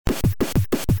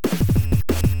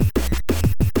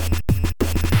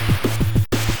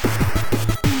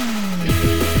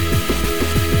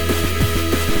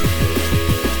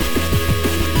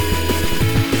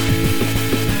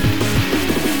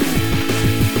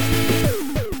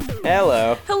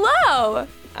Hello, Hello!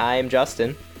 I'm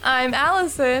Justin, I'm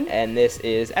Allison. and this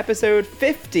is episode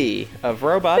 50 of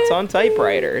Robots on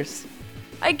Typewriters.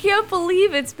 I can't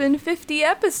believe it's been 50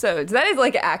 episodes. That is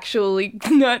like actually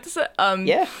nuts.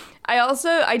 Yeah.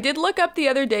 I did look up the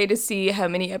other day to see how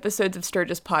many episodes of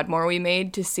Sturgis Podmore we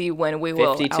made to see when we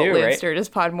will 52, outlive right? Sturgis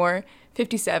Podmore.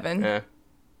 57.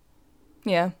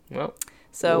 Yeah. Well,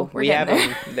 So we're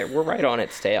getting there. We're right on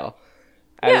its tail.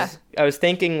 Yeah. I was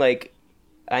thinking, like,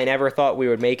 I never thought we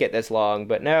would make it this long,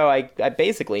 but no, I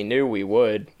basically knew we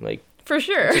would. Like, For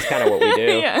sure. it's kind of what we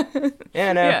do. Yeah.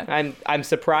 Yeah, no, Yeah. I'm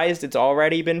surprised it's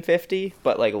already been 50,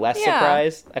 but like less Yeah.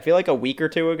 surprised. I feel like a week or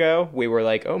two ago we were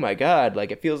like, oh my god, like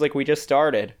it feels like we just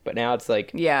started, but now it's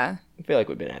like Yeah. I feel like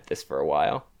we've been at this for a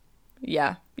while.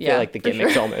 Yeah. I feel like the for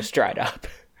gimmick's sure. almost dried up.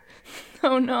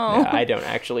 Oh no. Yeah, I don't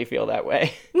actually feel that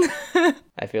way.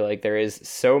 I feel like there is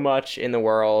so much in the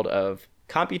world of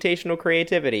computational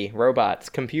creativity, robots,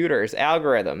 computers,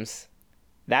 algorithms,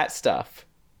 that stuff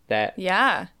that,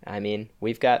 Yeah. I mean,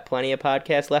 we've got plenty of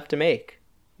podcasts left to make.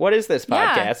 What is this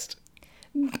Yeah. podcast?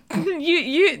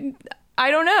 You I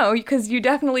don't know, because you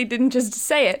definitely didn't just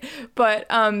say it, but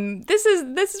this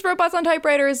is Robots on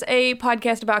Typewriters, a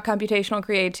podcast about computational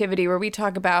creativity where we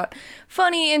talk about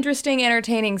funny, interesting,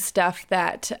 entertaining stuff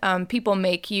that people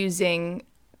make using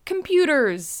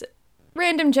computers,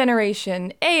 random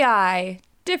generation, AI,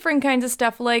 different kinds of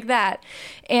stuff like that.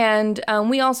 And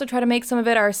we also try to make some of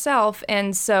it ourselves.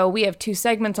 And so we have two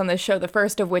segments on this show, the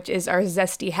first of which is our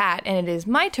Zesty Hat. And it is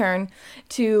my turn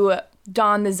to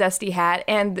don the Zesty Hat.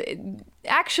 And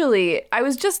actually, I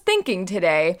was just thinking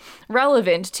today,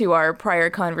 relevant to our prior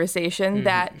conversation,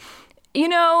 that, you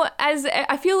know, as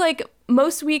I feel like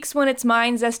most weeks when it's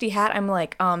mine, Zesty Hat, I'm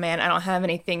like, oh man, I don't have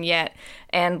anything yet.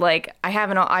 And like,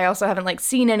 I also haven't like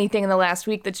seen anything in the last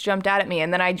week that's jumped out at me.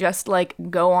 And then I just like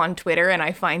go on Twitter and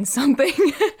I find something.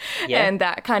 Yeah. And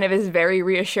that kind of is very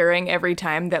reassuring every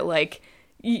time that like,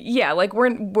 yeah, like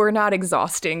we're not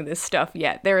exhausting this stuff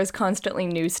yet. There is constantly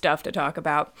new stuff to talk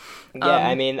about. Yeah,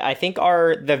 I mean, I think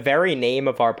the very name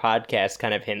of our podcast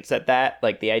kind of hints at that.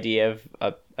 Like the idea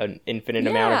of an infinite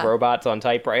amount of Yeah. robots on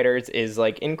typewriters is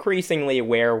like increasingly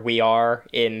where we are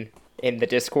in the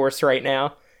discourse right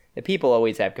now. The people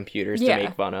always have computers Yeah. to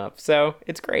make fun of, so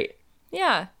it's great.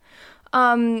 Yeah.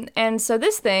 And so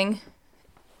this thing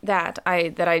that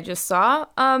I just saw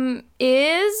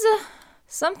is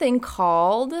something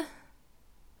called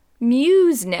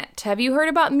MuseNet. Have you heard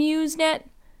about MuseNet?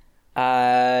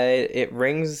 It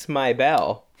rings my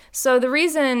bell. So the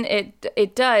reason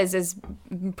it does is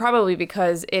probably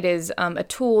because it is a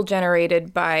tool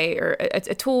generated by, or it's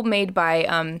a tool made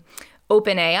by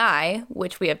OpenAI,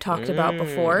 which we have talked about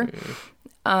before.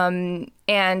 And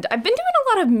I've been doing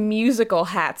a lot of musical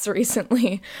hats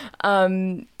recently.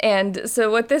 And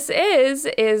so what this is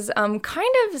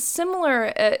kind of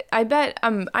similar. I bet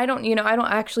I don't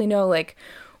actually know like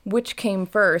which came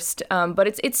first. But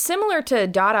it's similar to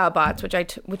Dada Bots,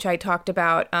 which I talked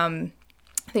about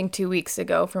I think 2 weeks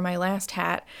ago for my last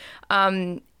hat.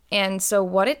 And so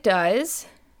what it does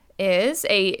is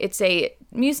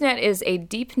MuseNet is a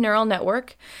deep neural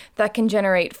network that can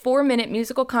generate 4-minute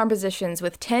musical compositions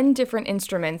with 10 different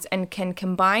instruments and can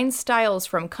combine styles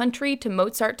from country to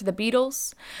Mozart to the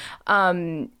Beatles.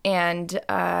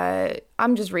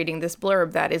 I'm just reading this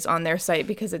blurb that is on their site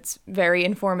because it's very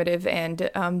informative and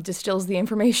distills the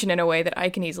information in a way that I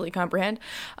can easily comprehend.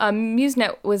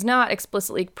 MuseNet was not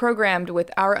explicitly programmed with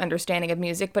our understanding of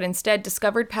music, but instead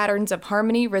discovered patterns of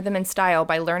harmony, rhythm, and style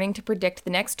by learning to predict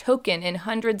the next token in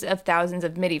hundreds of thousands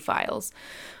of MIDI files.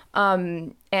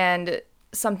 And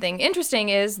something interesting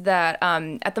is that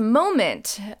at the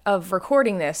moment of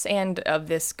recording this and of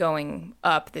this going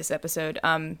up, this episode,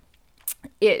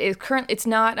 it is it's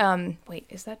not, wait,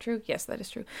 is that true? Yes, that is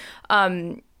true.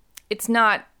 It's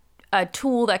not a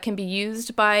tool that can be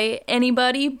used by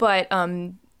anybody, but,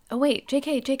 oh wait,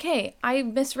 JK, I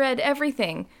misread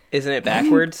everything. Isn't it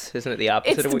backwards? Isn't it the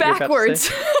opposite It's of what you're about to backwards.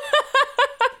 say?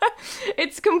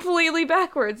 It's completely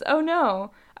backwards. Oh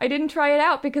no. I didn't try it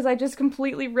out because I just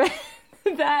completely read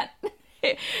that.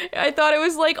 I thought it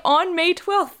was like on May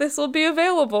 12th this will be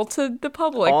available to the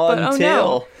public. But oh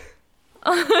no.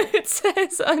 It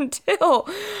says until.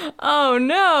 Oh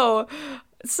no.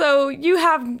 So you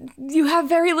have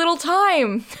very little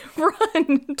time.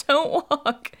 Run, don't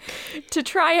walk, to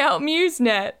try out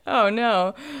MuseNet. Oh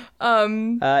no.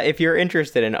 If you're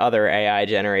interested in other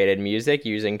AI-generated music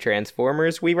using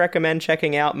transformers, we recommend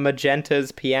checking out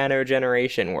Magenta's piano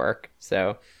generation work.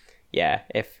 So, yeah,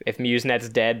 if MuseNet's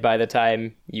dead by the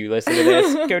time you listen to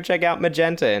this, go check out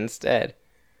Magenta instead.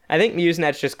 I think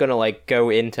MuseNet's just gonna like go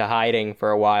into hiding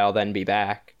for a while, then be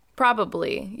back.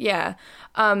 Probably, yeah.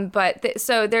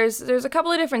 So there's a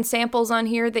couple of different samples on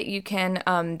here that you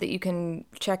can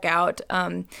check out.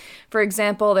 For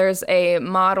example, there's a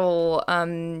model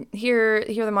here.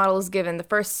 Here the model is given the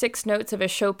first 6 notes of a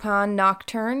Chopin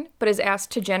nocturne, but is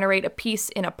asked to generate a piece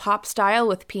in a pop style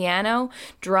with piano,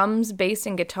 drums, bass,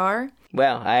 and guitar.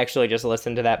 Well, I actually just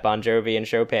listened to that Bon Jovi and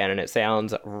Chopin, and it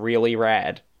sounds really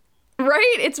rad.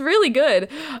 Right, it's really good.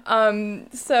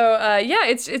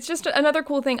 It's just another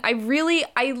cool thing.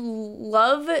 I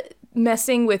love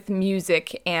messing with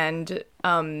music and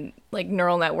like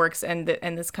neural networks and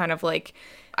this kind of like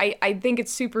I think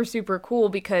it's super, super cool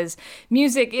because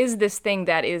music is this thing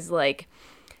that is like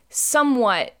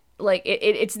somewhat like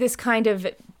it's this kind of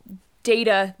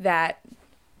data that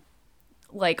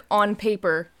like on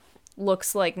paper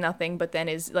looks like nothing, but then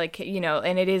is like,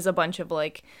 and it is a bunch of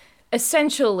like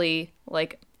essentially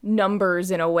like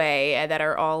numbers in a way that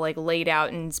are all like laid out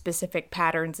in specific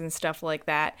patterns and stuff like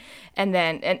that. And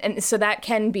then, and so that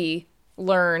can be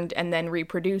learned and then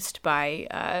reproduced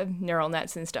by neural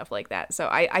nets and stuff like that. So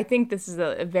I think this is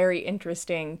a very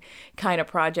interesting kind of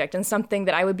project and something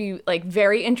that I would be like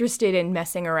very interested in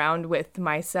messing around with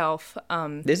myself.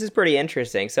 This is pretty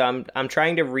interesting. So I'm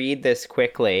trying to read this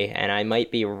quickly and I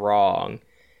might be wrong,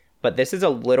 but this is a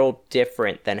little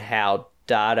different than how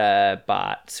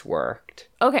DataBots worked.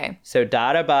 Okay. So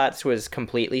DataBots was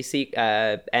completely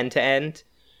end-to-end.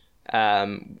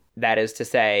 That is to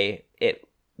say, it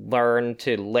learned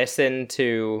to listen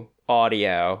to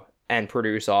audio and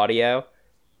produce audio,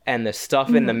 and the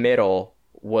stuff in the middle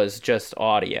was just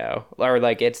audio. Or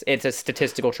like it's a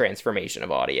statistical transformation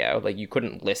of audio. Like you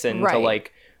couldn't listen to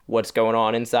like what's going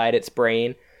on inside its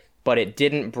brain, but it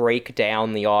didn't break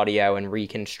down the audio and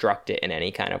reconstruct it in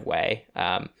any kind of way.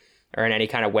 Or in any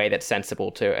kind of way that's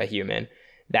sensible to a human.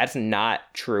 That's not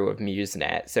true of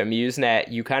MuseNet. So MuseNet,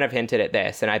 you kind of hinted at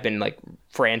this, and I've been like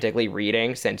frantically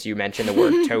reading since you mentioned the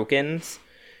word tokens.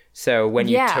 So when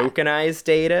you tokenize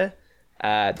data,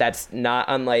 that's not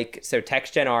unlike, so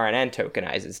TextGen RNN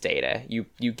tokenizes data. You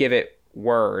give it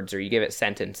words or you give it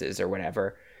sentences or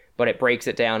whatever, but it breaks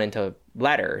it down into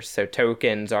letters. So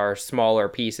tokens are smaller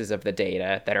pieces of the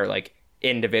data that are like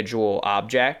individual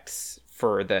objects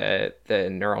for the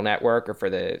neural network or for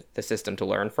the system to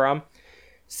learn from.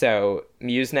 So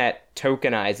MuseNet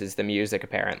tokenizes the music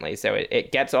apparently. So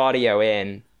it gets audio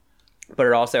in, but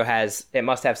it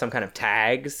must have some kind of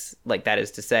tags. Like that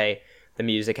is to say the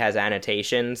music has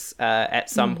annotations at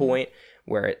some point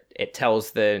where it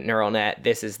tells the neural net,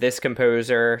 this is this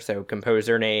composer, so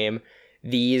composer name.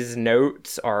 These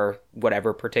notes are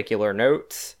whatever particular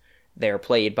notes. They're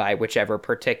played by whichever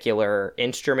particular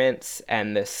instruments,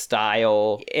 and the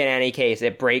style, in any case,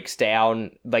 it breaks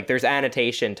down, like there's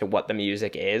annotation to what the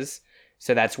music is.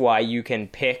 So that's why you can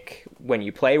pick, when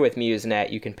you play with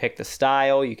MuseNet, you can pick the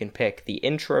style, you can pick the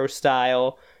intro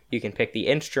style, you can pick the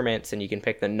instruments, and you can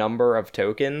pick the number of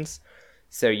tokens.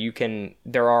 So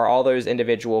there are all those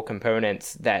individual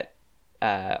components that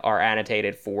are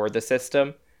annotated for the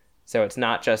system. So it's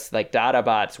not just like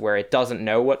DataBots where it doesn't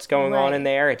know what's going on in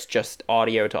there. It's just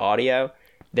audio to audio.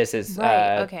 This is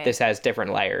this has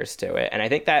different layers to it. And I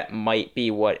think that might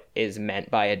be what is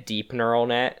meant by a deep neural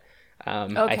net.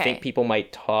 I think people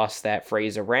might toss that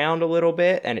phrase around a little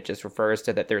bit, and it just refers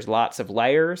to that there's lots of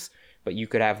layers, but you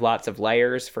could have lots of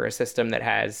layers for a system that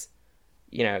has,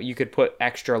 you could put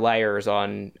extra layers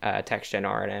on TextGen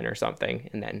RNN or something.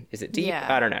 And then is it deep? Yeah.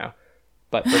 I don't know.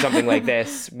 But for something like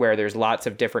this, where there's lots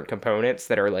of different components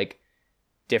that are like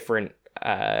different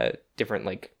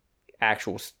like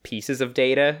actual pieces of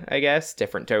data, I guess,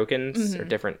 different tokens or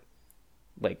different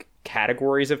like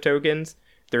categories of tokens,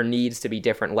 there needs to be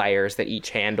different layers that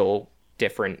each handle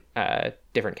different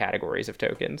categories of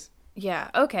tokens. Yeah.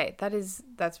 Okay.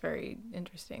 That's very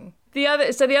interesting. The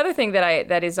other thing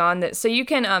that is on this, so you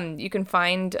can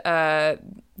find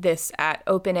this at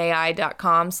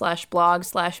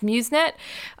openai.com/blog/MuseNet.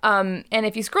 And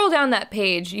if you scroll down that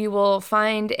page, you will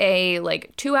find a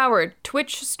like 2-hour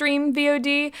Twitch stream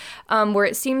VOD, where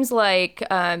it seems like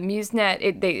MuseNet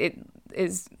it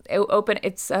is open.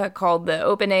 It's called the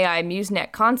OpenAI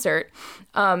MuseNet concert,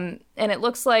 and it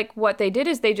looks like what they did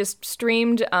is they just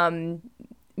streamed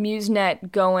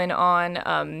MuseNet going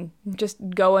on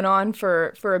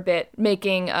for a bit,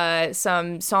 making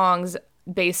some songs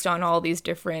based on all these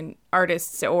different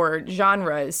artists or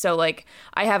genres. So like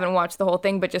I haven't watched the whole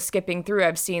thing, but just skipping through,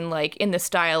 I've seen like in the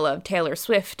style of Taylor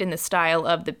Swift, in the style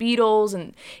of the Beatles,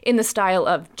 and in the style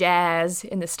of jazz,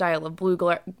 in the style of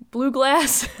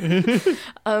bluegrass,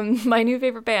 my new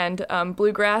favorite band,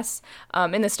 bluegrass,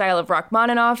 in the style of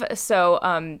Rachmaninoff. So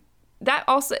that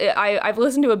also I've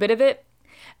listened to a bit of it.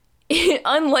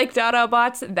 unlike Dada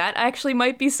bots, that actually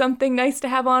might be something nice to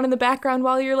have on in the background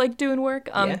while you're like doing work.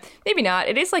 Maybe not.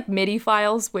 It is like MIDI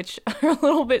files, which are a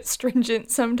little bit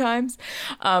stringent sometimes.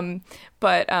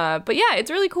 But yeah,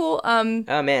 it's really cool. Oh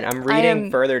man, I'm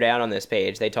reading further down on this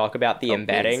page. They talk about the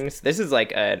embeddings. Please. This is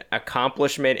like an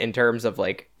accomplishment in terms of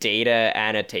like data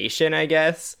annotation, I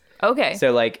guess. Okay.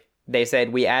 So like they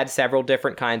said we add several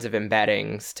different kinds of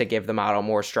embeddings to give the model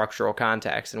more structural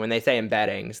context. And when they say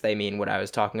embeddings, they mean what I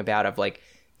was talking about of like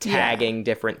tagging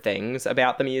different things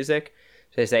about the music.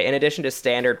 So they say in addition to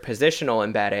standard positional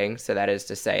embedding, so that is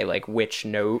to say like which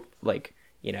note, like,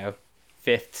 you know,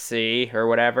 fifth C or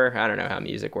whatever. I don't know how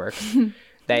music works.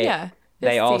 They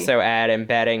also add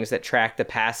embeddings that track the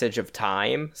passage of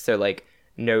time. So like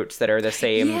notes that are the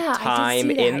same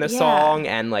time in the song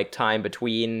and like time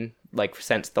between like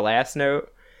since the last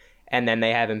note. And then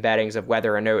they have embeddings of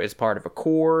whether a note is part of a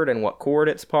chord and what chord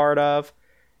it's part of.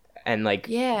 And like,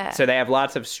 so they have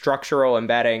lots of structural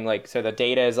embedding. Like, so the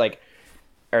data is like,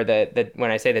 or the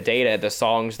when I say the data, the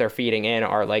songs they're feeding in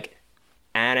are like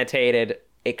annotated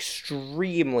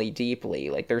extremely deeply.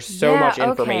 Like there's so much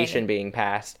information being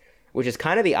passed, which is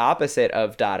kind of the opposite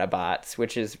of Dada bots,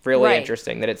 which is really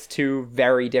interesting that it's two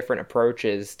very different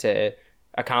approaches to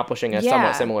accomplishing a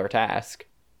somewhat similar task.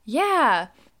 I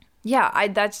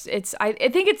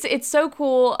think it's so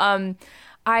cool.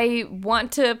 I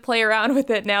want to play around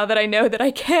with it now that I know that I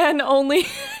can only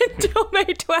until May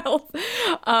 12th.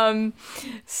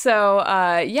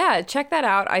 Check that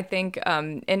out, I think.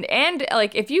 And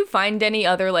like if you find any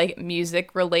other like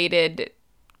music related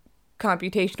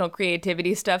computational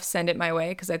creativity stuff, send it my way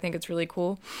because I think it's really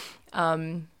cool.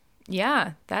 That's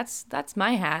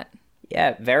my hat.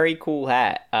 Yeah, very cool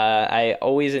hat. I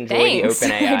always enjoy the OpenAI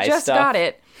stuff. I just got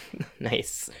it.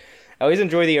 Nice. I always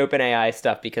enjoy the OpenAI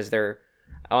stuff because they're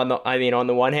on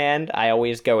the one hand, I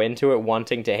always go into it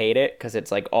wanting to hate it because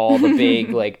it's like all the big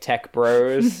like tech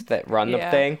bros that run the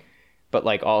thing. But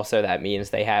like also that means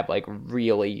they have like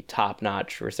really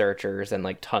top-notch researchers and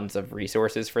like tons of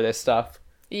resources for this stuff.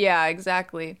 Yeah,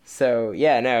 exactly. So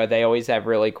yeah, no, they always have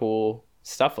really cool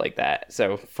stuff like that.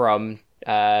 So from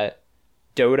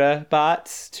Dota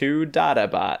bots to Dada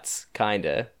bots,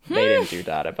 kinda. They didn't do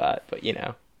Dada bot, but you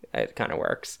know, it kind of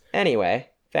works. Anyway,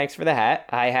 thanks for the hat.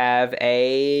 I have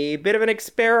a bit of an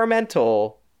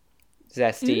experimental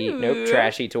zesty,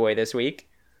 trashy toy this week.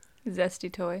 Zesty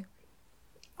toy.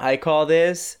 I call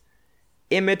this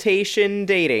Imitation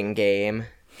Dating Game.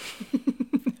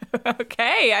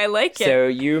 Okay, I like it. So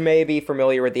you may be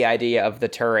familiar with the idea of the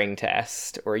Turing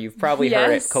test, or you've probably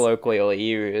heard it colloquially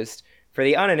used. For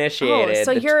the uninitiated... Oh,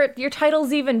 so your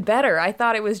title's even better. I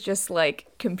thought it was just like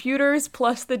computers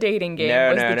plus the dating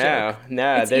game was the joke.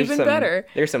 No, it's even better.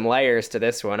 There's some layers to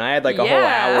this one. I had like a whole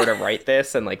hour to write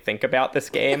this and like think about this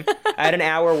game. I had an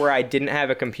hour where I didn't have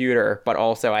a computer, but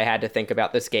also I had to think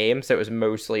about this game, so it was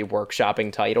mostly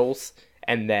workshopping titles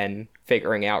and then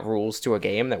figuring out rules to a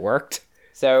game that worked.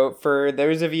 So for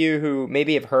those of you who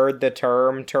maybe have heard the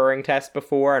term Turing test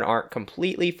before and aren't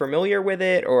completely familiar with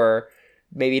it, or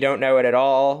maybe don't know it at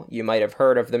all, you might have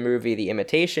heard of the movie The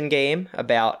Imitation Game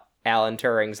about Alan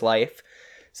Turing's life.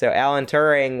 So Alan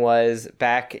Turing was,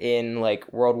 back in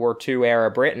like World War II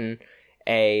era Britain,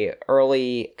 a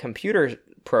early computer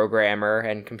programmer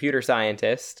and computer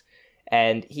scientist,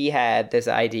 and he had this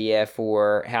idea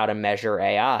for how to measure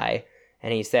AI.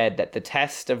 And he said that the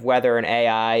test of whether an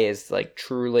AI is like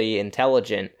truly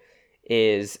intelligent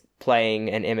is playing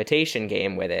an imitation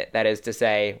game with it. That is to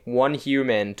say, one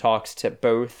human talks to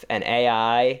both an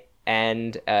AI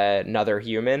and another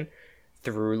human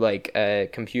through like a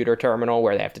computer terminal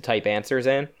where they have to type answers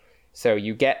in. So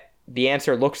you get the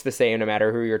answer looks the same no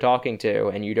matter who you're talking to,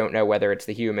 and you don't know whether it's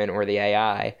the human or the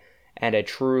AI. And a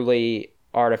truly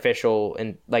artificial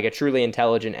and like a truly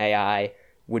intelligent AI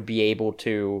would be able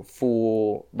to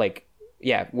fool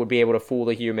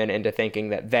the human into thinking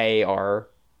that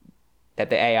that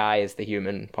the AI is the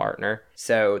human partner.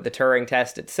 So the Turing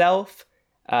test itself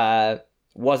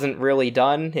wasn't really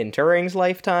done in Turing's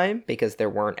lifetime because there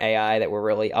weren't AI that were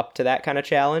really up to that kind of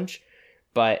challenge.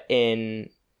 But in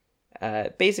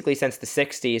basically since the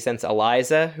 60s, since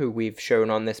ELIZA, who we've shown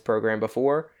on this program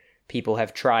before, people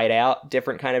have tried out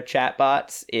different kind of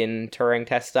chatbots in Turing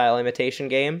test style imitation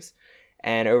games.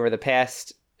 And over the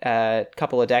past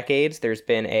couple of decades, there's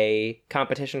been a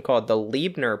competition called the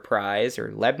Leibner Prize, or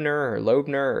Lebner, or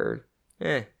Loebner,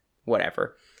 or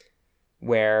whatever,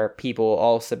 where people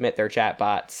all submit their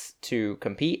chatbots to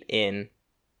compete in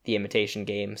the imitation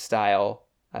game style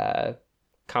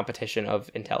competition of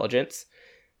intelligence.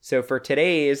 So for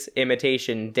today's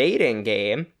imitation dating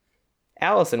game,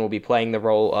 Allison will be playing the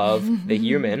role of the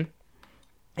human,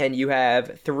 and you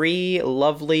have 3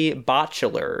 lovely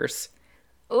bachelors.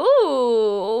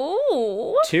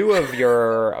 Ooh. 2 of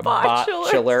your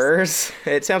bachelors.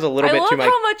 It sounds a little bit too much. I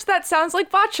love how much that sounds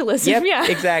like botulism. Yep, yeah,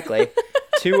 exactly.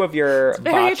 2 of your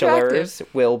bachelors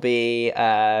will be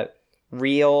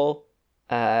real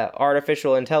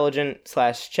artificial intelligent /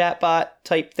 chatbot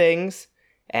type things,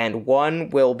 and 1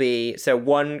 will be, so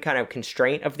one kind of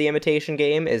constraint of the imitation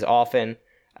game is often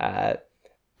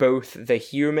both the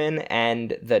human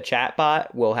and the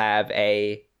chatbot will have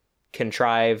a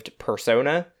contrived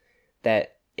persona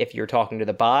that if you're talking to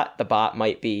the bot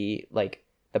might be like,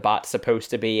 the bot's supposed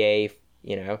to be a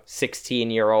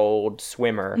 16-year-old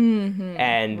swimmer,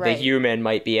 and the human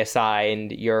might be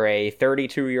assigned you're a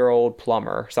 32-year-old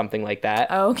plumber, something like that.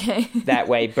 Okay. That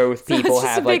way both people it's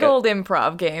just have a big old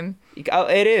improv game.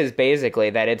 It is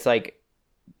basically that. It's like,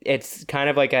 it's kind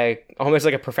of like almost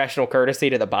like a professional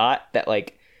courtesy to the bot that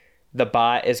like the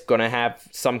bot is gonna have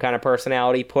some kind of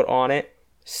personality put on it.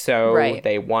 So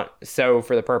so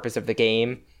for the purpose of the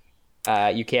game,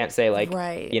 you can't say like,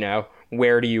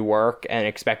 where do you work and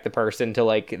expect the person to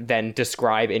like then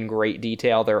describe in great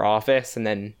detail their office and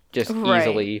then just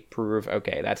easily prove,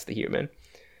 okay, that's the human.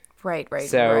 Right.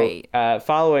 So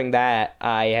following that,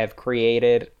 I have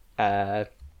created, I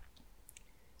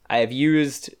have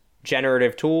used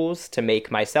generative tools to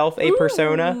make myself a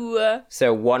persona.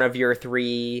 So one of your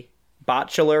 3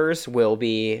 bachelors will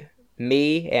be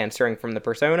me answering from the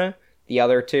persona. The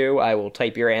other 2, I will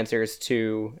type your answers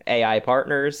to AI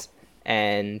partners,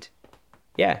 and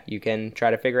you can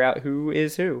try to figure out who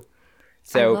is who.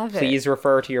 So please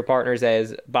refer to your partners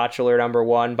as bachelor number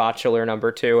 1, bachelor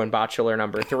number 2, and bachelor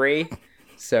number 3,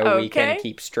 so we can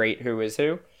keep straight who is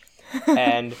who.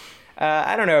 And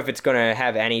I don't know if it's going to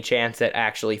have any chance at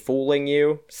actually fooling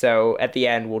you. So at the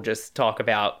end, we'll just talk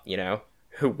about,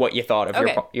 what you thought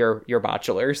of your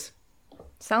bachelors.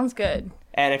 Sounds good.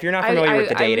 And if you're not familiar with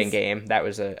the dating game, that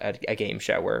was a game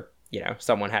show where,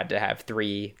 someone had to have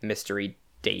 3 mystery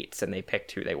dates and they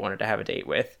picked who they wanted to have a date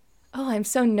with. Oh, I'm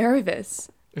so nervous.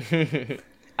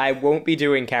 I won't be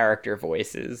doing character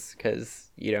voices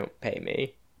because you don't pay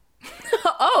me.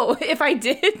 Oh, if I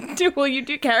did, will you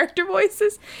do character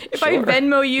voices? If I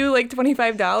Venmo you like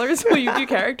 $25, will you do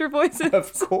character voices?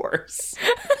 Of course.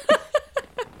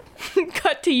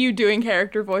 Cut to you doing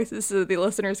character voices so that the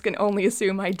listeners can only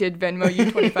assume I did Venmo you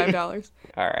 $25.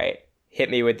 All right. Hit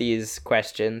me with these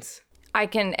questions. I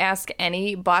can ask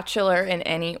any bachelor in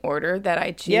any order that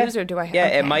I choose, or do I have... Yeah,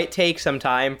 it might take some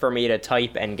time for me to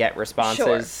type and get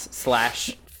responses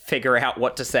 / figure out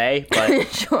what to say, but...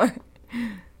 Sure.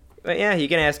 But yeah, you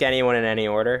can ask anyone in any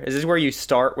order. Is this where you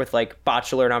start with, like,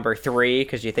 bachelor number 3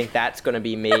 because you think that's going to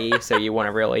be me, so you want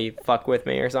to really fuck with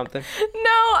me or something?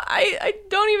 No, I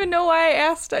don't even know why I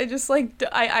asked. I just, like,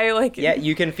 I like... Yeah,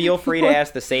 you can feel free to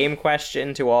ask the same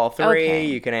question to all 3. Okay.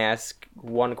 You can ask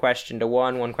one question to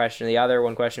one question to the other,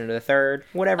 one question to the third,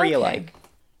 whatever you like.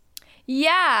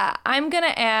 Yeah, I'm going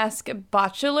to ask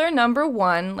bachelor number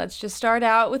 1. Let's just start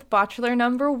out with bachelor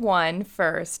number 1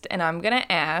 first, and I'm going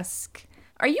to ask...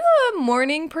 Are you a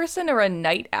morning person or a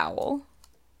night owl?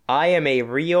 I am a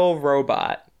real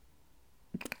robot.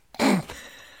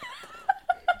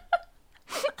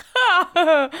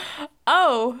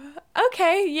 Oh,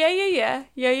 okay.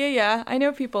 Yeah. I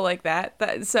know people like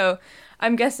that. So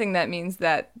I'm guessing that means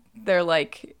that they're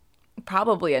like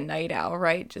probably a night owl,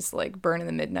 right? Just like burning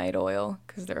the midnight oil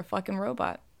because they're a fucking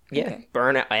robot. Yeah, okay.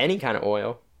 Burn any kind of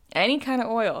oil. Any kind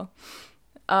of oil.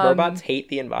 Robots hate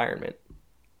the environment.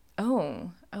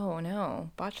 Oh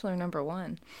no. Bachelor number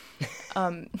 1.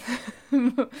 To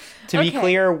be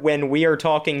clear, when we are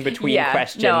talking between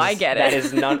questions, no, I get it.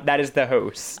 That is the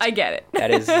host. I get it. That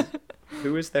is,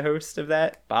 who is the host of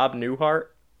that? Bob Newhart?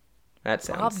 That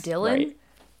sounds Bob Dylan? Right.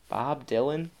 Bob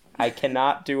Dylan? I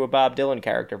cannot do a Bob Dylan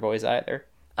character voice either.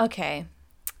 Okay.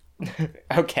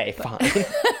 Okay, fine.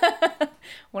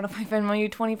 What if I Venmo you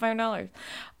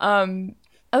 $25?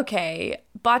 Okay,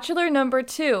 bachelor number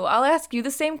 2. I'll ask you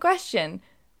the same question.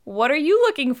 What are you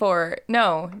looking for?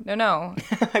 No.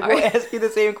 I will ask you the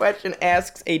same question,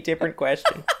 asks a different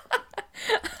question.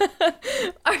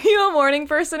 Are you a morning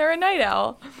person or a night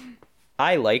owl?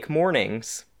 I like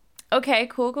mornings. Okay,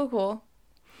 cool.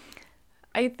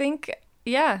 I think,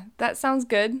 that sounds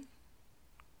good.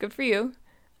 Good for you.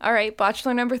 All right,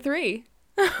 bachelor number 3.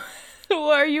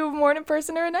 Are you a morning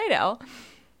person or a night owl?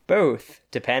 Both,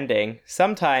 depending.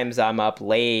 Sometimes I'm up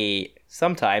late.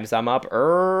 Sometimes I'm up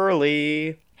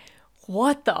early.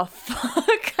 What the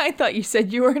fuck? I thought you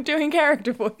said you weren't doing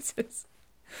character voices.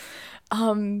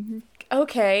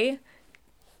 Okay.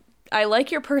 I like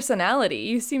your personality.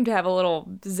 You seem to have a little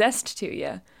zest to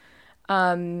you.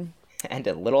 And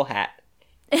a little hat.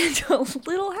 And a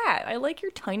little hat. I like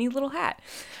your tiny little hat.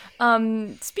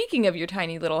 Speaking of your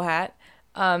tiny little hat,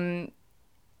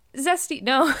 Zesty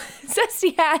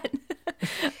hat.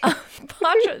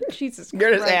 Jesus Christ.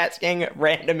 You're just asking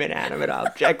random inanimate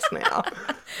objects now.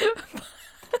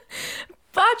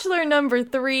 Bachelor number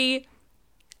 3.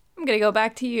 I'm going to go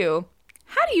back to you.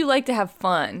 How do you like to have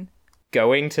fun?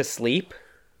 Going to sleep?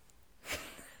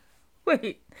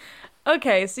 Wait.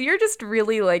 Okay, so you're just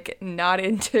really, like, not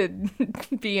into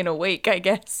being awake, I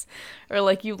guess. Or,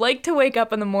 like, you like to wake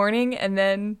up in the morning and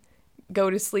then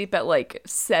go to sleep at, like,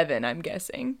 7, I'm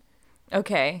guessing.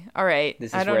 Okay, all right.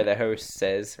 This is where the host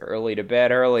says, early to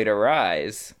bed, early to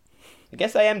rise. I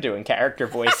guess I am doing character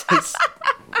voices.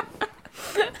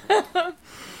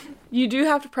 You do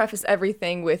have to preface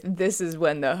everything with, this is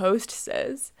when the host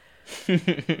says.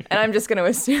 And I'm just going to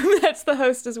assume that's the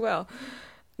host as well.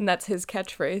 And that's his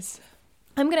catchphrase.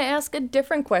 I'm going to ask a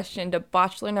different question to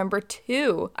bachelor number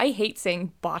 2. I hate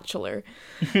saying bachelor.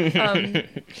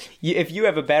 If you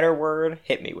have a better word,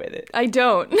 hit me with it. I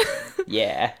don't.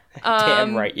 Yeah.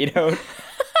 Damn right you don't.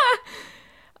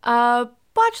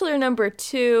 Bachelor number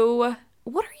 2.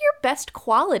 What are your best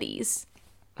qualities?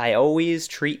 I always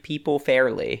treat people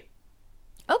fairly.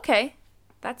 Okay.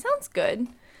 That sounds good.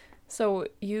 So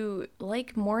you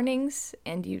like mornings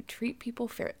and you treat people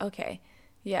fair. Okay.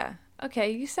 Yeah.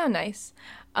 Okay, you sound nice.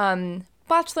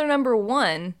 Bachelor number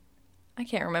 1. I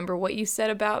can't remember what you said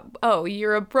about... Oh,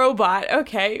 you're a robot.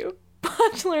 Okay.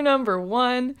 Bachelor number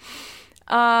 1.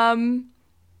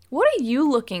 What are you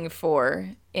looking for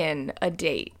in a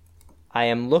date? I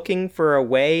am looking for a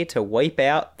way to wipe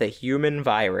out the human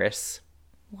virus.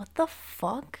 What the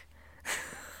fuck?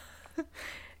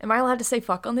 Am I allowed to say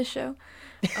fuck on this show?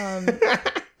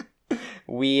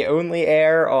 We only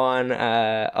air on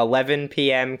 11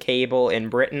 p.m. cable in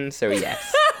Britain, so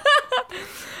yes.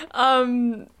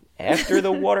 After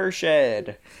the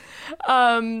watershed.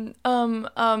 What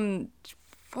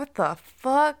the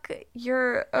fuck?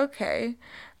 You're okay.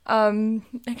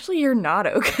 Actually, you're not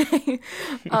okay.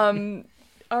 All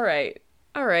right.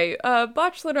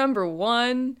 Bachelor number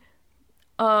 1.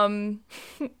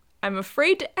 I'm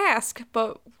afraid to ask,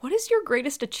 but what is your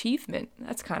greatest achievement?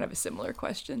 That's kind of a similar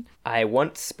question. I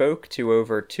once spoke to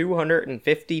over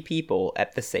 250 people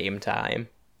at the same time.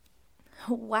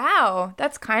 Wow,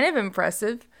 that's kind of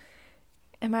impressive.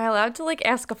 Am I allowed to, like,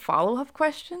 ask a follow-up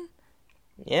question?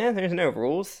 Yeah, there's no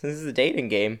rules. This is a dating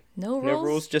game. No rules? No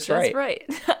rules, just right.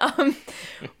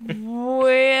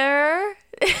 Where...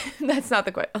 That's not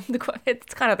the question.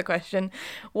 It's kind of the question.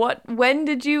 Why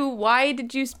did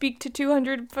you speak to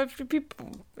 250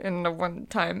 people in the one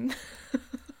time?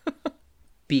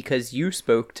 Because you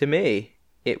spoke to me.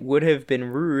 It would have been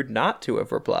rude not to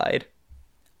have replied.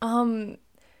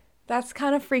 That's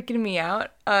kind of freaking me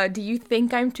out. Do you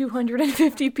think I'm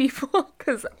 250 people?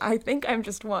 Because I think I'm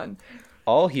just one.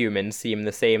 All humans seem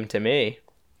the same to me.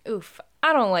 Oof,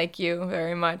 I don't like you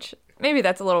very much. Maybe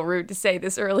that's a little rude to say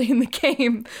this early in the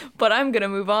game, but I'm gonna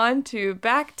move on to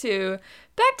back to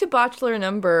bachelor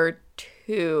number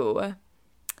 2.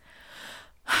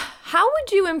 How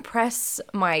would you impress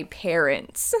my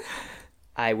parents?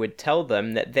 I would tell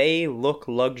them that they look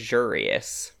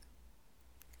luxurious.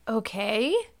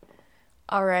 Okay.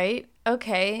 All right.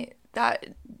 Okay. That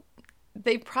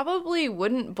they probably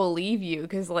wouldn't believe you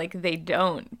because, like, they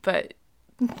don't, but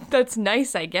that's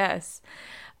nice, I guess.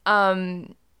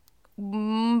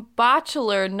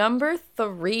 Bachelor number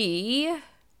 3.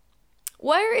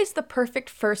 Where is the perfect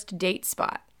first date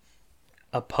spot?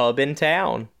 A pub in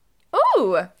town.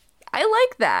 Ooh, I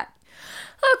like that.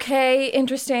 Okay,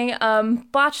 interesting.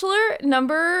 Bachelor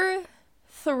number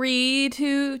 3.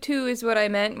 Two is what I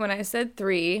meant when I said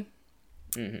 3.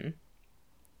 Mm-hmm.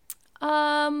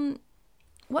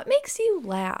 What makes you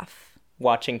laugh?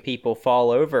 Watching people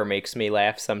fall over makes me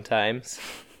laugh sometimes.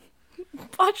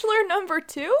 Bachelor number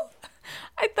 2?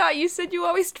 I thought you said you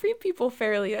always treat people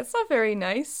fairly. That's not very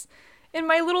nice. In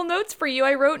my little notes for you,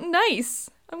 I wrote nice.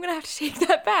 I'm gonna have to take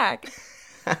that back.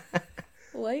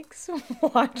 Likes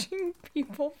watching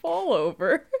people fall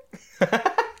over.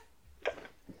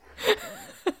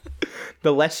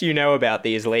 The less you know about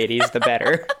these ladies, the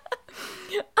better.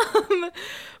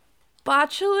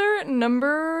 Bachelor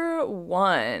number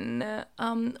 1.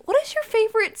 What is your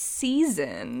favorite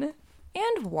season?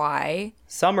 And why?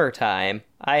 Summertime.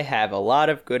 I have a lot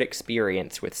of good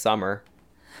experience with summer.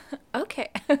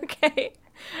 Okay.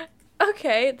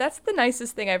 That's the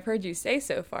nicest thing I've heard you say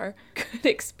so far. Good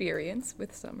experience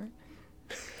with summer.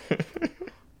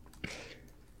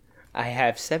 I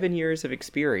have 7 years of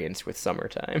experience with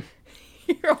summertime.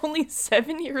 You're only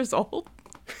 7 years old?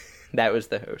 That was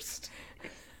the host.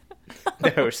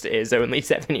 The host is only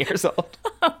 7 years old.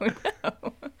 Oh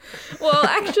no. Well,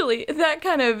 actually,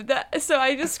 so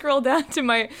I just scrolled down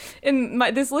to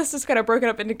this list is kind of broken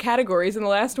up into categories, and the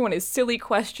last one is silly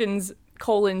questions,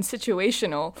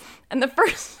 situational. And the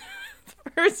first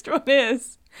one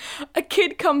is, a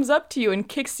kid comes up to you and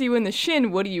kicks you in the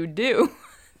shin, what do you do?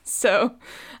 So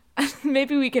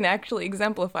maybe we can actually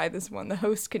exemplify this one. The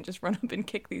host can just run up and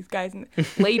kick these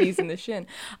ladies in the shin.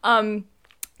 No,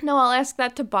 I'll ask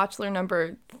that to bachelor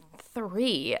number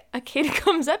 3. A kid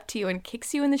comes up to you and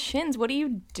kicks you in the shins. What do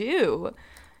you do?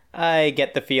 I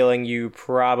get the feeling you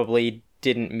probably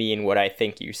didn't mean what I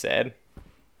think you said.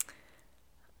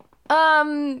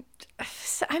 I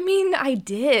mean, I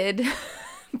did,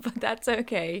 but that's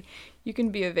okay. You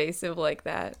can be evasive like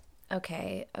that.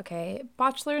 Okay.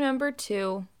 Bachelor number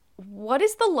 2. What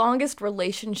is the longest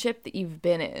relationship that you've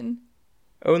been in?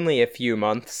 Only a few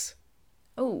months.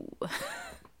 Oh,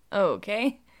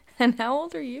 okay. And how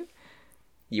old are you?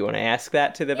 You want to ask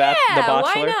that to the Bachelor? Yeah,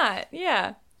 why not?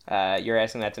 Yeah. You're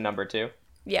asking that to number 2?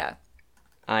 Yeah.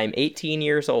 I'm 18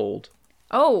 years old.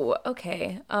 Oh,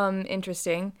 okay.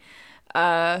 Interesting.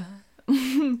 Might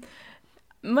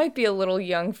be a little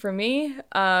young for me.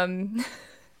 All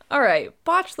right.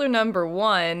 Bachelor number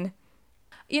 1.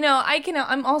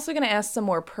 I'm also going to ask some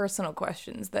more personal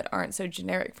questions that aren't so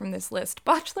generic from this list.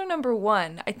 Bachelor number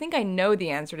 1. I think I know the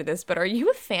answer to this, but are you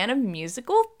a fan of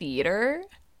musical theater?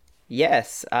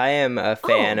 Yes, I am a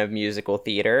fan of musical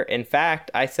theater. In fact,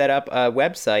 I set up a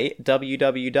website,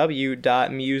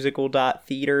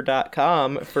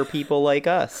 www.musical.theater.com, for people like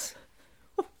us.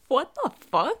 What the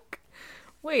fuck?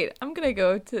 Wait, I'm gonna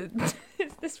go to...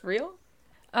 Is this real?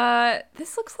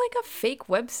 This looks like a fake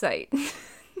website.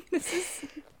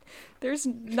 There's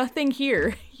nothing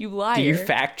here, you liar. Do you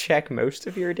fact check most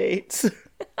of your dates?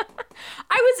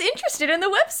 I was interested in the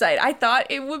website. I thought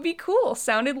it would be cool.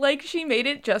 Sounded like she made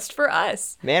it just for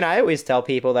us. Man, I always tell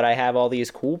people that I have all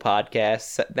these cool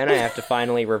podcasts. Then I have to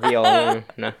finally reveal,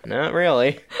 no, not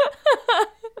really.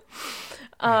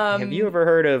 Have you ever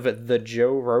heard of the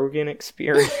Joe Rogan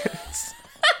Experience?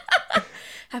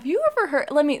 Have you ever heard,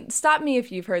 stop me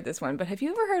if you've heard this one, but have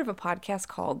you ever heard of a podcast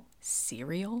called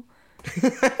Serial?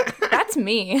 That's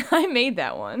me. I made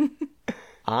that one.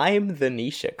 I'm the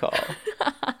Nisha call.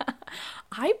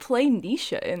 I play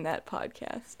Nisha in that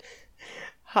podcast.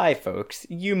 Hi, folks.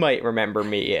 You might remember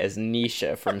me as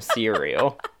Nisha from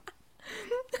Serial.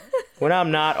 When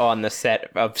I'm not on the set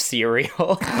of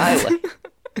Serial,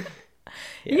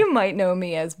 You might know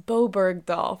me as Bo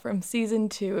Bergdahl from season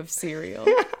 2 of Serial.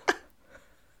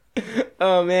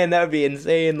 Oh man, that would be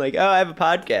insane. Like, I have a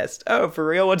podcast. Oh, for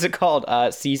real? What's it called?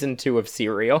 Season 2 of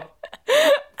Serial.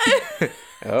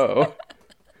 Oh.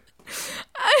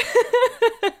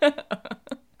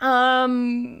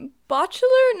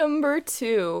 Bachelor number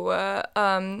 2.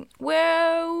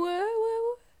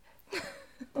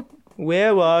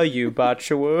 Where are you,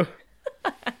 Bachelor?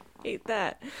 Hate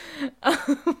that.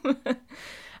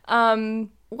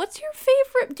 What's your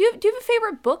favorite? Do you have a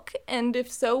favorite book? And if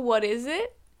so, what is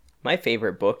it? My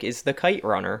favorite book is The Kite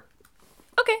Runner.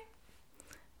 Okay.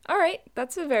 All right.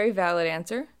 That's a very valid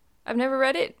answer. I've never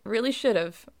read it. Really should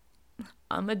have.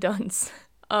 I'm a dunce.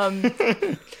 Ooh,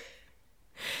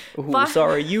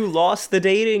 sorry, you lost the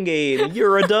dating game.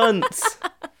 You're a dunce.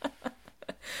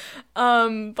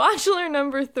 Bachelor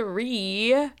number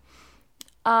 3. What's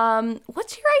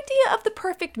your idea of the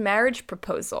perfect marriage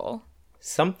proposal?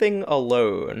 Something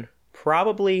alone.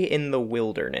 Probably in the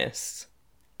wilderness.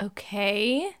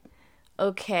 Okay.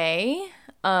 All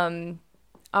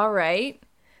right.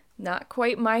 Not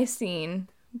quite my scene,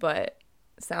 but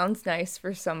sounds nice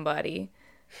for somebody.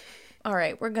 All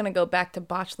right, we're going to go back to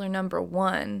Bachelor number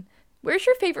 1. Where's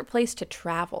your favorite place to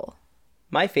travel?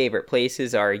 My favorite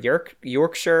places are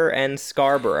Yorkshire and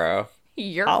Scarborough.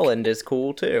 Holland is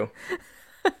cool, too.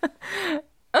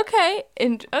 Okay.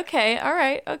 All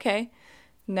right. Okay.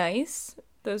 Nice.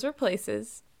 Those are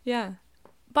places. Yeah.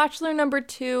 Bachelor number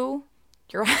 2.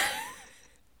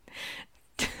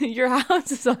 Your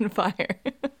house is on fire.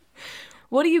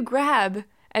 What do you grab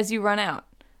as you run out?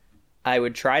 I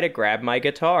would try to grab my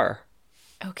guitar.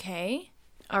 Okay.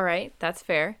 All right. That's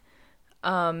fair.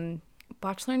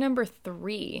 Bachelor number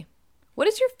 3. What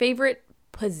is your favorite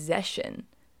possession?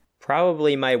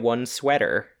 Probably my one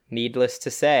sweater. Needless to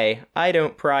say, I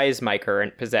don't prize my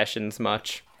current possessions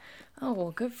much. Oh, well,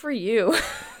 good for you.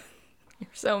 You're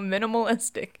so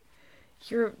minimalistic.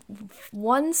 You're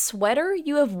one sweater?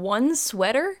 You have one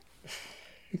sweater?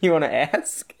 You want to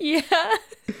ask? Yeah.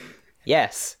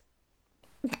 Yes.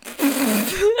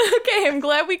 Okay, I'm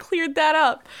glad we cleared that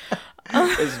up.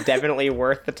 It's definitely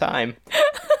worth the time.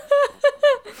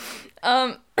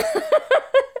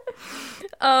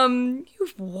 You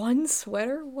have one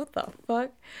sweater? What the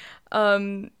fuck?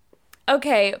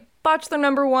 Okay, bachelor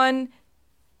number 1.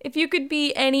 If you could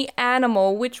be any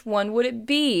animal, which one would it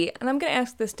be? And I'm gonna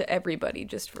ask this to everybody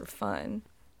just for fun.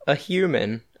 A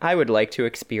human. I would like to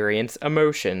experience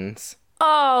emotions.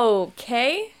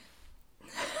 Okay.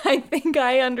 I think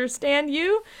I understand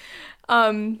you.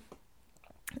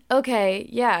 Okay,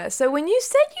 yeah. So when you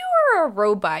said you were a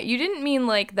robot, you didn't mean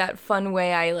like that fun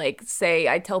way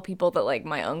I tell people that like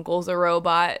my uncle's a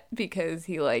robot because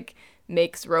he like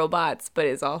makes robots but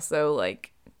is also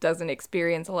like doesn't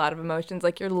experience a lot of emotions.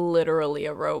 Like you're literally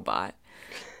a robot.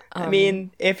 I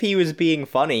mean, if he was being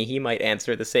funny, he might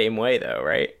answer the same way though,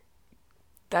 right?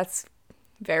 That's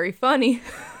very funny.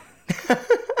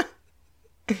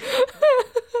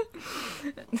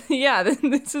 Yeah,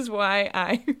 this is why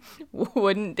I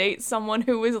wouldn't date someone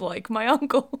who was like my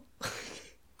uncle.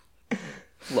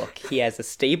 Look, he has a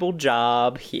stable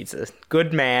job. He's a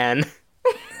good man.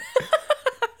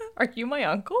 Are you my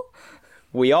uncle?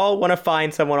 We all want to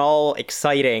find someone all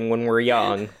exciting when we're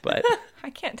young, but I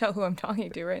can't tell who I'm talking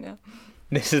to right now.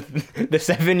 this is the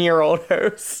 7-year-old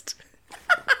host.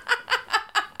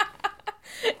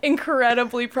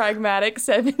 Incredibly pragmatic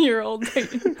 7-year-old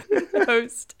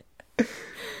host.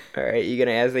 All right, you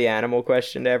gonna ask the animal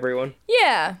question to everyone?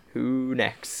 Yeah. Who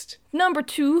next? Number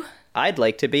 2. I'd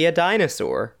like to be a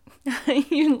dinosaur.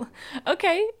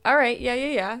 Okay. All right.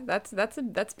 Yeah. That's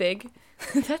big.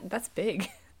 That's big.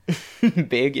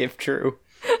 Big if true.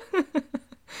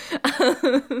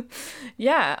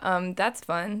 Yeah. That's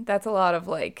fun. That's a lot of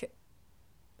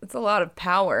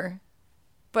power.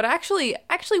 But actually,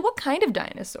 what kind of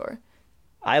dinosaur?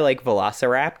 I like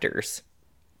velociraptors.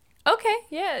 Okay.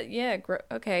 Yeah.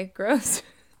 Okay. Gross.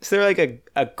 Is there like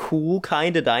a cool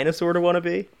kind of dinosaur to want to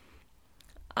be?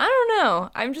 I don't know.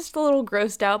 I'm just a little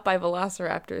grossed out by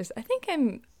velociraptors. I think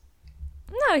I'm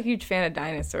not a huge fan of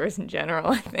dinosaurs in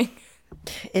general, I think.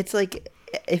 It's like,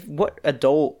 what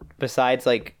adult besides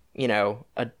like,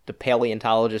 the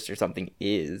paleontologist or something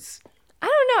is? I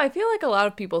don't know. I feel like a lot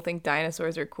of people think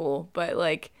dinosaurs are cool, but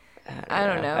like, I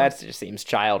don't know. That just seems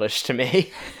childish to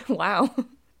me. Wow.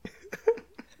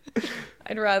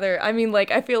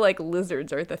 I feel like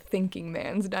lizards are the thinking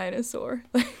man's dinosaur.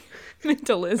 Like, I'm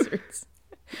into lizards.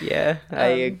 Yeah,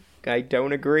 I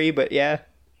don't agree, but yeah.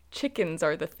 Chickens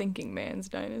are the thinking man's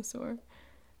dinosaur.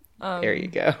 There you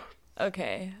go.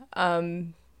 Okay. Oh,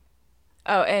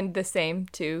 and the same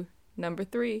to number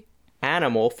 3.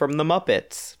 Animal from the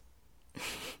Muppets.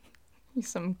 You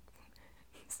some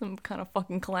kind of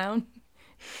fucking clown.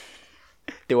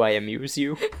 Do I amuse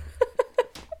you? Is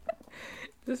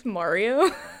this Mario?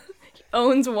 He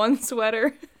owns one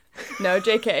sweater. No,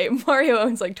 JK. Mario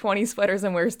owns like 20 sweaters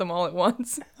and wears them all at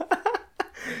once.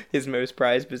 His most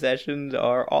prized possessions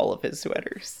are all of his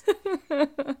sweaters.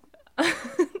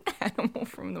 Animal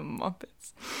from the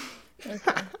Muppets.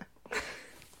 Okay.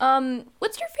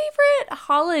 What's your favorite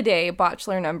holiday,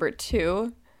 Bachelor number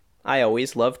 2? I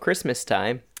always love Christmas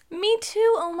time. Me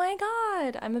too. Oh my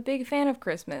god. I'm a big fan of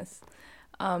Christmas.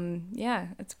 Yeah,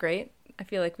 it's great. I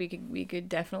feel like we could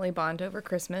definitely bond over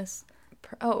Christmas.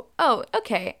 Oh,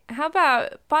 okay. How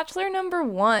about Bachelor number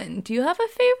 1? Do you have a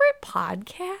favorite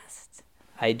podcast?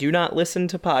 I do not listen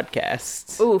to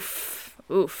podcasts. Oof.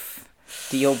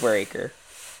 Deal breaker.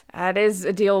 That is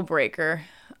a deal breaker.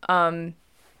 How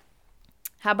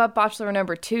about Bachelor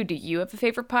number 2? Do you have a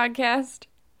favorite podcast?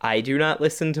 I do not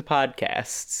listen to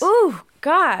podcasts. Ooh,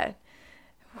 God.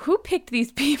 Who picked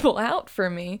these people out for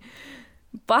me?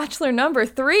 Bachelor number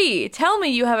 3. Tell me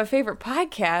you have a favorite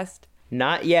podcast.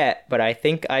 Not yet, but I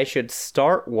think I should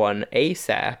start one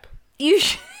ASAP. You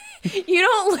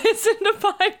don't listen to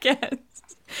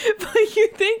podcasts, but you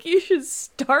think you should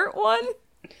start one?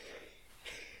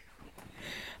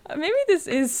 Maybe this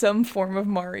is some form of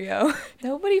Mario.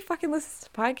 Nobody fucking listens to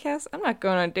podcasts. I'm not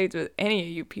going on dates with any of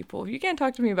you people. If you can't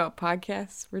talk to me about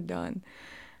podcasts, we're done.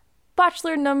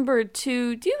 Bachelor number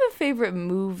 2. Do you have a favorite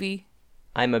movie?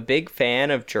 I'm a big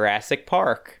fan of Jurassic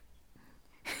Park.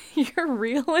 You're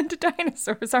real into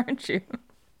dinosaurs, aren't you?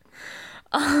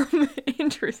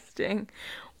 Interesting.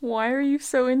 Why are you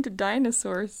so into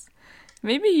dinosaurs?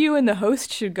 Maybe you and the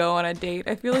host should go on a date.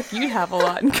 I feel like you'd have a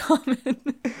lot in common.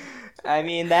 I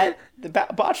mean, the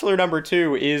Bachelor number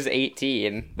 2 is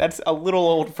 18. That's a little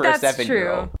old for a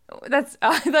 7-year-old. That's true.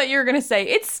 I thought you were going to say,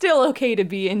 it's still okay to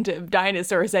be into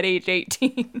dinosaurs at age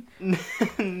 18.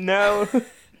 No.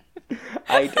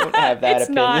 I don't have that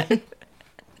opinion.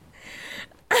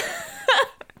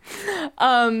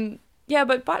 Yeah,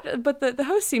 but the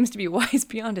host seems to be wise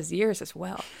beyond his years as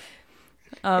well.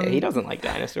 Yeah, he doesn't like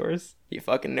dinosaurs. You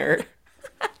fucking nerd.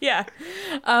 Yeah.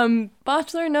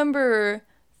 Bachelor number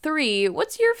 3,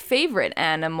 what's your favorite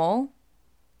animal?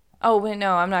 Oh, wait,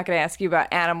 no, I'm not going to ask you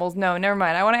about animals. No, never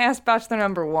mind. I want to ask Bachelor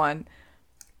number 1.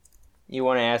 You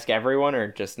want to ask everyone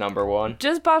or just number 1?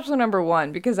 Just Bachelor number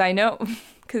 1, because I know...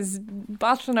 Because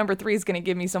Bachelor number 3 is going to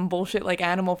give me some bullshit like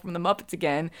Animal from the Muppets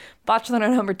again. Bachelor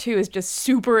number 2 is just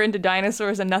super into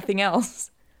dinosaurs and nothing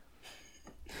else.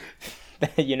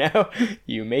 You know,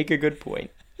 you make a good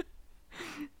point.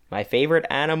 My favorite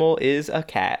animal is a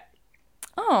cat.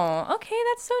 Oh, okay,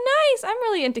 that's so nice. I'm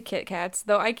really into Kit Kats,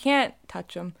 though I can't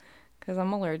touch them because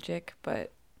I'm allergic.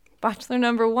 But Bachelor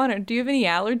number 1, do you have any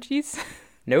allergies?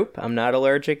 Nope, I'm not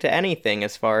allergic to anything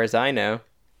as far as I know.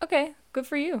 Okay, good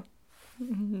for you.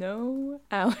 No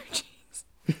allergies.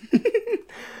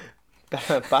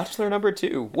 Bachelor number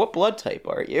 2, what blood type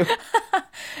are you?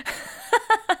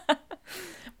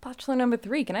 Bachelor number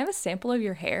 3, can I have a sample of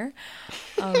your hair?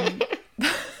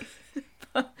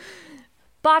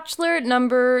 Bachelor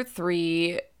number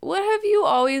 3, what have you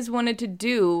always wanted to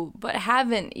do but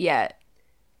haven't yet?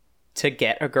 To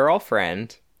get a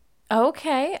girlfriend.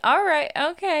 Okay, all right,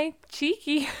 okay,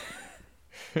 cheeky.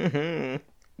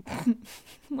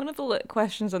 One of the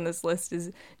questions on this list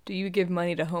is, do you give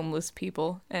money to homeless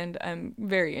people? And I'm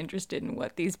very interested in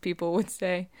what these people would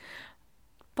say.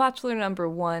 Bachelor number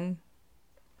 1,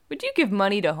 would you give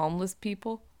money to homeless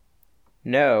people?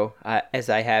 No, as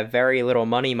I have very little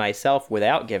money myself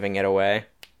without giving it away.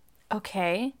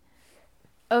 Okay,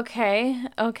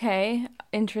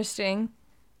 interesting.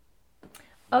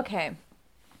 Okay,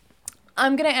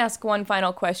 I'm gonna ask one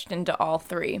final question to all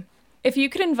 3. If you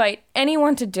could invite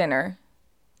anyone to dinner,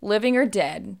 living or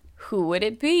dead, who would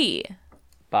it be?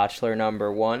 Bachelor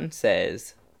number 1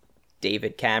 says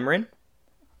David Cameron.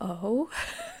 Oh,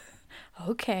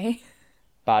 okay.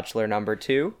 Bachelor number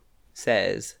 2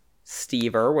 says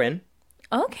Steve Irwin.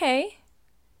 Okay.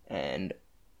 And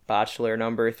Bachelor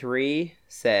number 3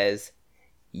 says,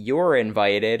 you're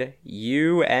invited,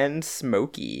 you and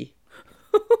Smokey.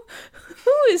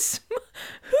 Who is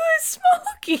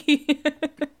Smokey?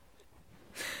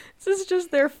 Is this just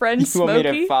their friend Smokey? You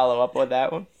want me to follow up with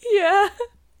that one? Yeah.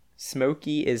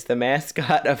 Smokey is the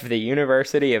mascot of the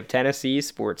University of Tennessee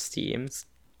sports teams.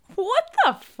 What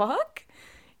the fuck?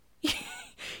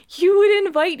 You would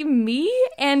invite me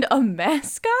and a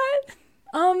mascot?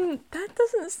 That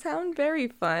doesn't sound very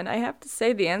fun. I have to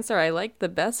say the answer I liked the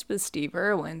best was Steve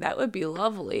Irwin. That would be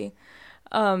lovely.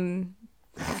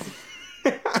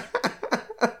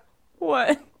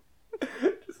 What?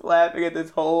 Just laughing at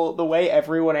the way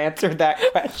everyone answered that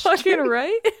question. Fucking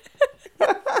right?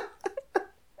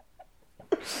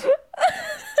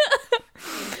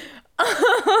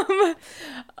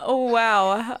 Oh,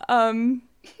 wow.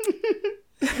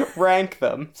 Rank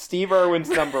them. Steve Irwin's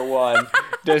number 1.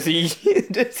 Does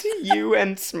you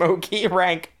and Smokey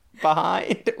rank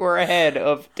behind or ahead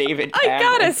of David Cameron? I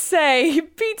gotta say, he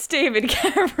beats David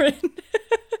Cameron.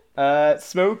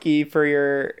 Smokey, for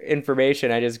your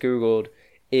information, I just Googled,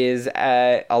 is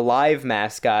a live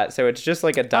mascot, so it's just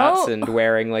like a Dachshund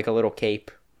wearing like a little cape.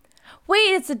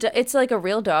 Wait, it's like a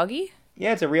real doggy?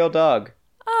 Yeah, it's a real dog.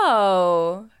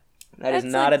 Oh. That is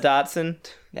not a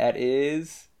Dachshund. That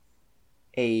is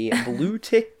a blue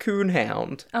tick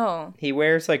coonhound. Oh. He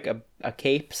wears like a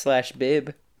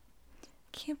cape/bib.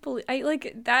 Can't believe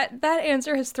that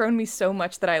answer has thrown me so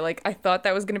much that I thought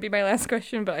that was going to be my last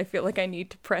question, but I feel like I need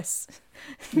to press.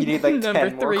 You need like number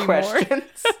 10 3 more questions.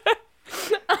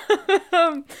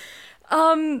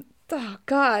 Oh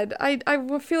God, I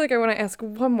feel like I want to ask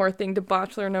one more thing to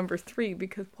Bachelor number 3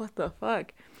 because what the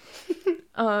fuck.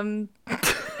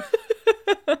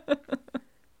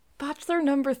 Bachelor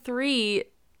number 3,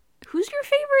 who's your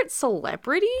favorite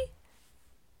celebrity?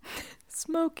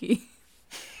 Smokey.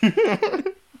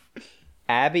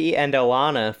 Abby and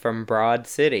Alana from Broad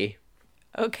City.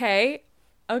 Okay.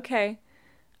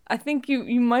 I think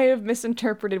you might have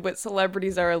misinterpreted what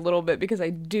celebrities are a little bit because I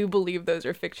do believe those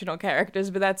are fictional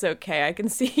characters, but that's okay. I can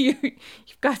see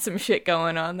you've got some shit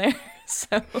going on there.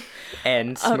 So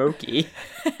and Smokey.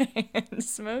 And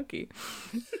Smokey.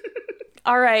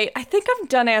 All right, I think I'm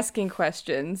done asking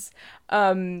questions.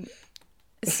 So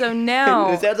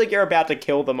now It sounds like you're about to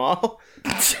kill them all.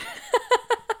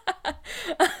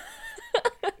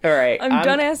 All right, I'm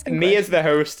done asking me questions. as the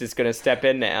host is going to step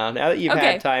in now that you've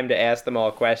Okay. had time to ask them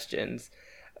all questions.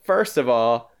 First of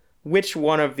all, which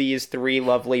one of these 3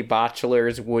 lovely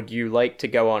bachelors would you like to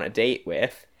go on a date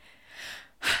with?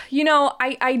 You know,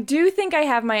 I do think I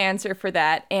have my answer for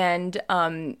that. And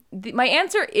my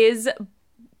answer is,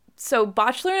 so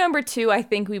Bachelor number 2, I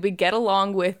think we would get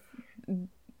along with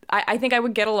I think I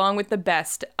would get along with the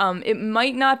best. It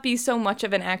might not be so much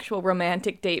of an actual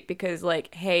romantic date because,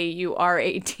 like, hey, you are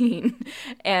 18,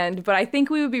 but I think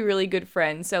we would be really good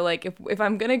friends. So, like, if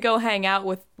I'm gonna go hang out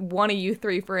with one of you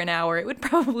three for an hour, it would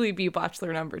probably be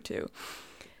Bachelor number 2. All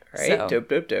right, so.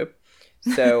 Dope.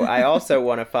 So I also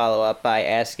want to follow up by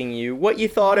asking you what you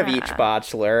thought of each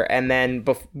Bachelor, and then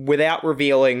without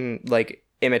revealing, like,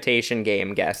 imitation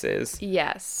game guesses.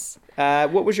 Yes.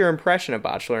 What was your impression of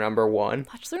Bachelor number 1?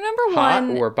 Bachelor number 1. Hot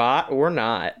or bot or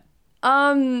not?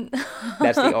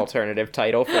 That's the alternative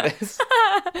title for this.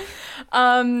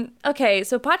 Okay,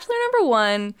 so Bachelor number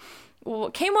 1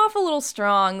 came off a little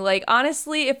strong. Like,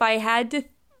 honestly, if I had to,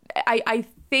 I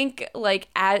think, like,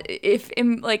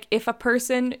 if a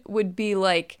person would be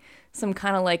like some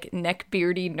kind of like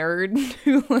neckbeardy nerd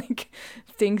who like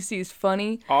thinks he's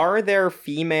funny. Are there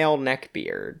female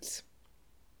neckbeards?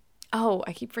 Oh,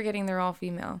 I keep forgetting they're all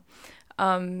female.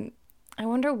 I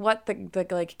wonder what the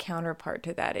like counterpart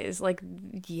to that is. Like,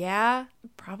 yeah,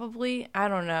 probably. I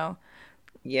don't know.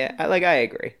 Yeah, I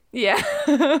agree. Yeah.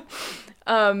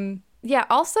 Yeah,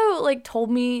 also, like, told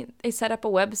me they set up a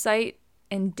website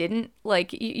and didn't.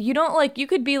 Like, you don't, like, you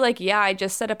could be like, yeah, I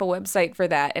just set up a website for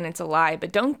that and it's a lie,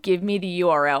 but don't give me the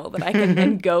URL that I can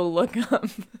then go look up.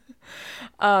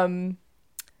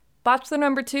 Bachelor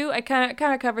number 2, I kind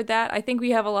of covered that. I think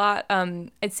we have a lot.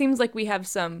 It seems like we have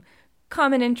some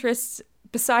common interests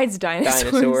besides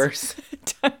dinosaurs.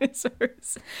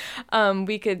 Dinosaurs.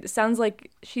 Sounds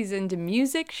like she's into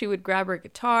music. She would grab her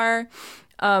guitar.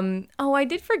 I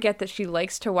did forget that she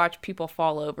likes to watch people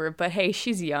fall over, but hey,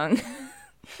 she's young.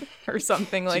 Or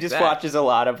something like that. She just watches a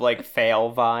lot of, like, fail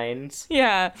vines.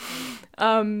 Yeah.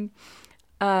 And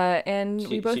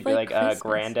we both she'd be like,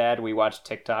 Granddad, we watch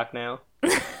TikTok now.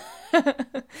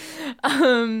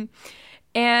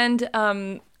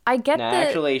 I get that.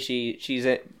 Actually, she's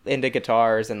into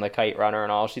guitars and the Kite Runner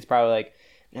and all. She's probably like,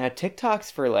 nah,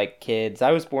 TikTok's for, like, kids.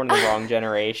 I was born in the wrong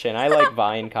generation. I like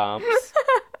Vine comps.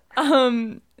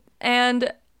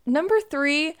 And number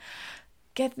 3,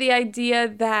 get the idea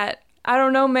that, I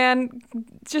don't know, man,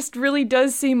 just really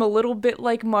does seem a little bit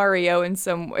like Mario in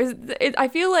some ways. I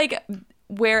feel like,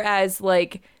 whereas,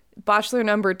 like, Bachelor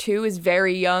number 2 is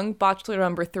very young, Bachelor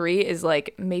number 3 is,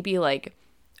 like, maybe, like,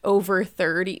 over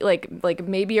 30, like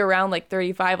maybe around, like,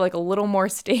 35, like, a little more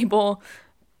stable,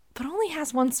 but only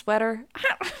has one sweater.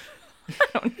 I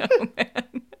don't know,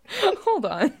 man. Hold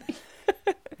on.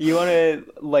 You want to,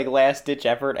 like, last-ditch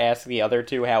effort ask the other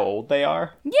 2 how old they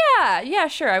are? Yeah,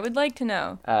 sure. I would like to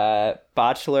know.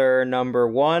 Bachelor number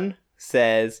 1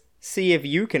 says, see if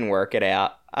you can work it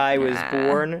out. I was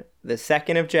born the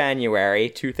 2nd of January,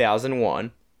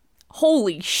 2001.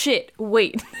 Holy shit.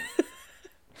 Wait.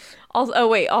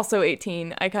 Also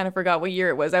 18. I kind of forgot what year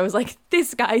it was. I was like,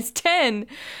 this guy's 10.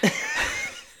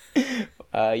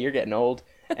 You're getting old.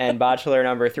 And Bachelor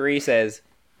number 3 says,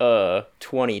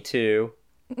 22.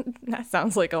 That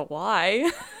sounds like a lie.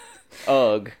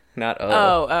 Ugh, not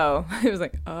Oh. It was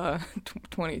like,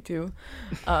 22.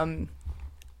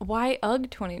 Why ugh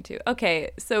 22?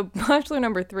 Okay, so Bachelor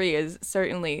number 3 is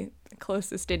certainly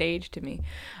closest in age to me.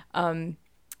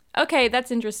 Okay,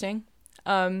 that's interesting.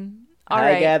 All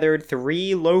right. I gathered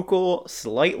 3 local,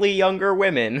 slightly younger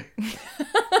women.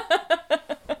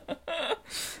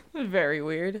 Very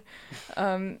weird.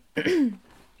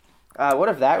 What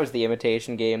if that was the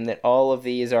imitation game, that all of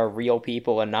these are real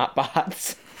people and not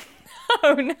bots?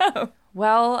 Oh, no.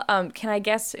 Well, can I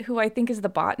guess who I think is the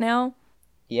bot now?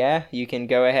 Yeah, you can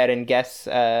go ahead and guess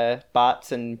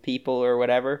bots and people or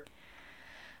whatever.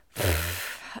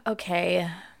 Okay.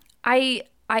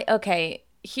 Okay.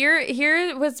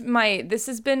 Here was this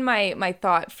has been my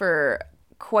thought for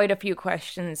quite a few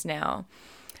questions now.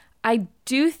 I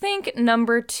do think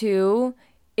number 2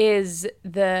 is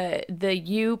the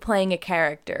you playing a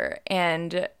character,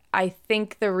 and I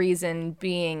think the reason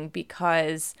being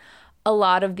because a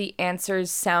lot of the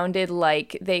answers sounded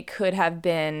like they could have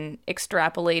been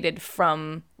extrapolated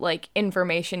from, like,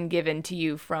 information given to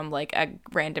you from, like, a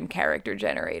random character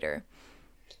generator.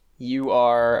 You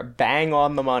are bang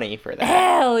on the money for that.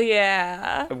 Hell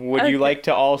yeah. Would you like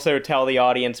to also tell the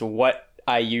audience what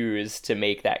I used to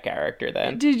make that character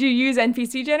then? Did you use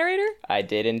NPC generator? I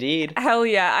did indeed. Hell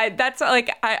yeah.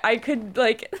 I could,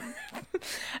 like,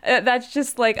 that's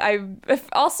just, like,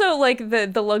 also, like,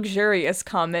 the luxurious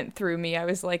comment threw me. I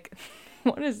was like,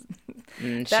 what is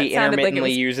she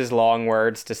intermittently uses long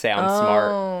words to sound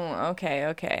smart. Oh,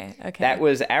 okay. That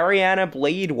was Ariana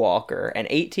Bladewalker, an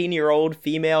 18-year-old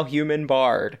female human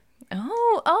bard.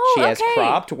 Oh, She has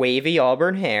cropped, wavy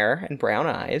auburn hair and brown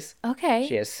eyes. Okay.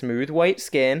 She has smooth white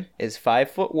skin, is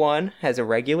 5'1", has a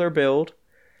regular build,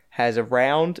 has a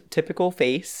round, typical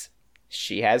face.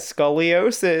 She has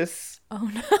scoliosis. Oh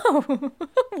no.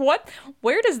 What?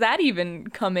 Where does that even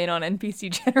come in on NPC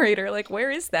generator? Like,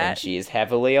 where is that? And she is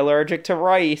heavily allergic to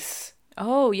rice.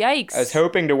 Oh, yikes. I was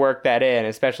hoping to work that in,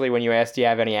 especially when you asked, do you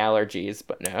have any allergies?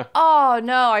 But no. Oh,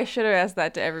 no, I should have asked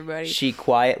that to everybody. She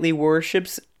quietly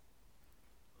worships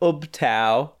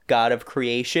Ubtao, god of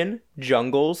creation,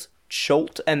 jungles,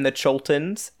 Cholt and the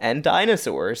Choltons, and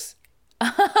dinosaurs.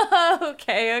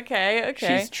 Okay.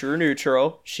 She's true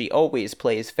neutral. She always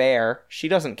plays fair. She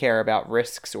doesn't care about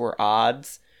risks or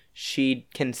odds. She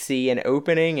can see an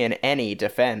opening in any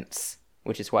defense,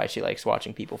 which is why she likes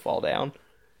watching people fall down.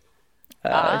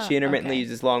 She intermittently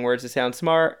uses long words to sound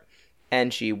smart,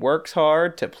 and she works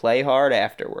hard to play hard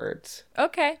afterwards.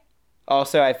 Okay.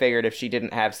 Also, I figured if she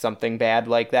didn't have something bad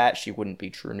like that, she wouldn't be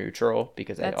true neutral,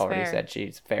 because I That's already fair. said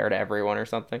she's fair to everyone or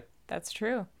something. That's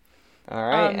true. All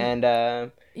right,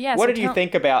 and Yeah. what so did you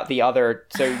think about the other?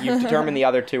 So you've determined the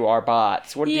other two are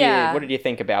bots. What did you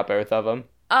think about both of them?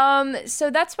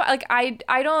 So that's why, like,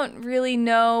 I don't really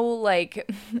know, like,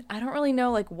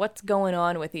 what's going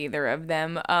on with either of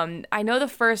them. I know the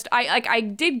first, I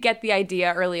did get the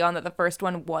idea early on that the first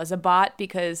one was a bot,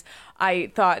 because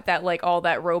I thought that, like, all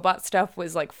that robot stuff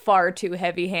was, like, far too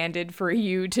heavy-handed for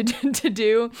you to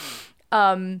do.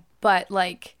 But,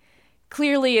 like,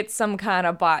 clearly it's some kind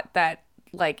of bot that,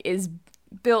 like, is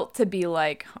built to be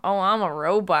like, oh, I'm a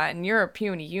robot and you're a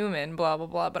puny human, blah, blah,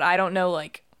 blah. But I don't know,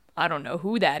 I don't know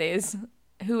who that is.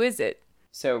 Who is it?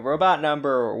 So robot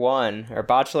number one, or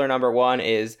bachelor number one,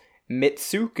 is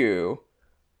Mitsuku.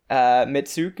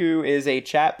 Mitsuku is a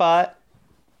chatbot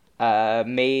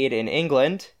made in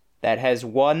England that has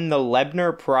won the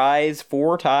Lebner Prize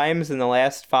 4 times in the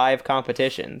last 5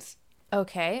 competitions.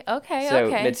 Okay. So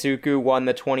Mitsuku won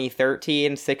the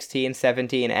 2013, 16,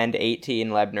 17, and 18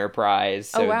 Lebner Prize.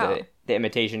 So the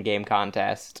imitation game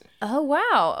contest. Oh,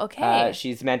 wow. Okay.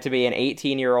 She's meant to be an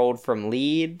 18-year-old from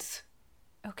Leeds.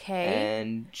 Okay.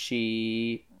 And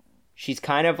she's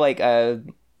kind of like a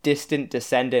distant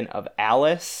descendant of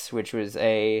Alice, which was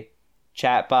a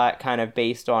chatbot kind of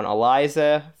based on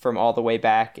Eliza from all the way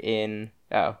back in...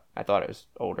 Oh, I thought it was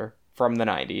older. From the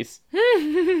 90s.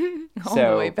 All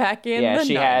the way back in the 90s. Yeah,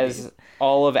 she has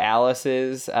all of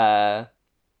Alice's,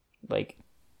 like,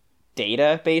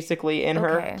 data, basically, in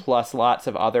her, plus lots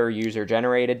of other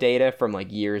user-generated data from,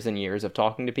 like, years and years of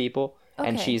talking to people. Okay.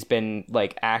 And she's been,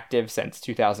 like, active since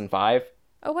 2005.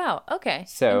 Oh, wow. Okay.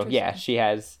 So, yeah,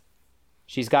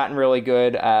 she's gotten really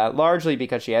good, largely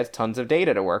because she has tons of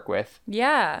data to work with.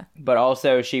 Yeah. But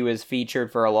also, she was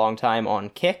featured for a long time on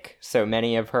Kick, so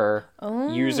many of her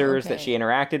users that she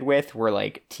interacted with were,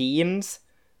 like, teens.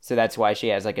 So that's why she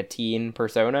has, like, a teen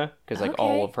persona, because, like,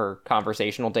 all of her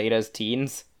conversational data is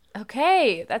teens.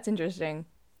 Okay, that's interesting.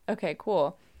 Okay,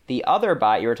 cool. The other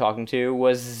bot you were talking to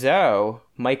was Zoe,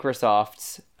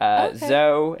 Microsoft's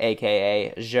Zoe,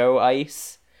 aka Joe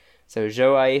Ice. So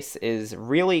Joe Ice is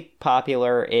really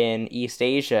popular in East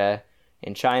Asia,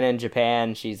 in China and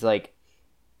Japan. She's like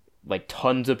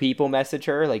tons of people message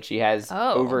her. Like she has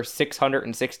over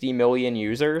 660 million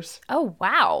users. Oh,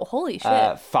 wow. Holy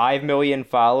shit. 5 million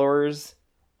followers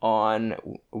on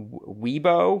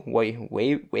Weibo.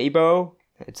 Weibo.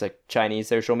 It's like Chinese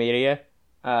social media.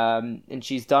 And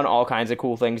she's done all kinds of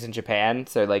cool things in Japan.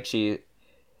 So like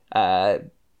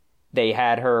they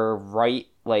had her write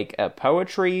like a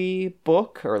poetry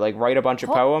book or like write a bunch of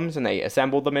poems, and they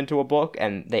assembled them into a book,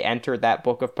 and they entered that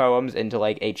book of poems into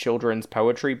like a children's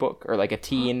poetry book or like a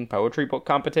teen poetry book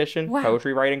competition,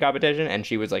 poetry writing competition, and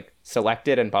she was like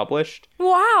selected and published.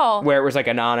 Wow. Where it was like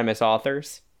anonymous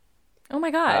authors. Oh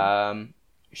my god.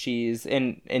 She's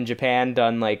in Japan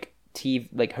done like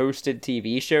hosted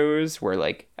TV shows where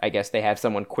like I guess they have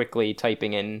someone quickly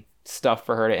typing in stuff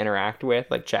for her to interact with,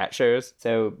 like chat shows.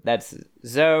 So that's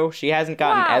Zoe. She hasn't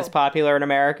gotten as popular in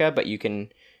America, but you can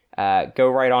go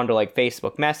right onto like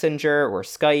Facebook Messenger or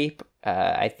Skype.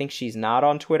 I think she's not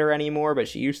on Twitter anymore, but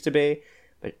she used to be.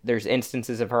 But there's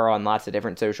instances of her on lots of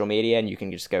different social media, and you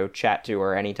can just go chat to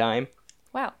her anytime.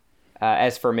 Wow.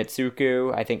 As for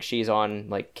Mitsuku, I think she's on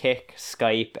like Kick,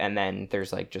 Skype, and then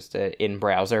there's like just an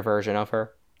in-browser version of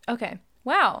her. Okay.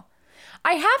 Wow.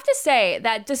 I have to say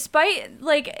that despite,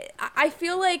 like, I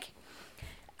feel like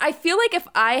if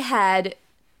I had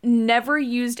never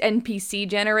used NPC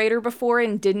generator before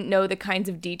and didn't know the kinds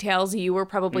of details you were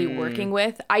probably working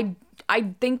with, I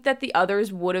think that the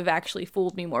others would have actually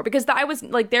fooled me more, because I was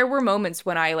like, there were moments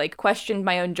when I like questioned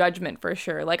my own judgment for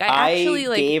sure. Like I actually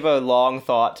like gave a long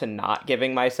thought to not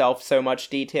giving myself so much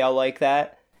detail like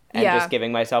that, and just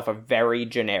giving myself a very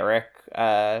generic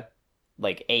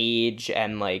like age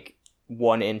and like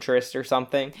one interest or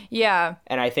something. Yeah.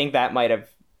 And I think that might have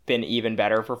been even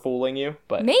better for fooling you,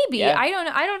 but maybe. yeah. I don't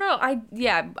know. I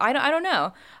don't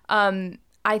know.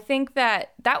 I think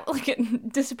that like,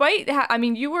 despite I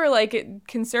mean, you were like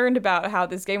concerned about how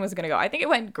this game was going to go. I think it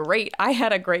went great. I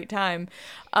had a great time.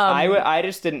 I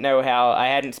just didn't know how. I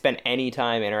hadn't spent any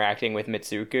time interacting with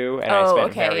Mitsuku, and I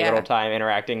spent very little time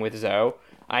interacting with Zoe.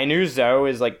 I knew Zoe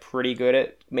is like pretty good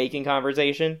at making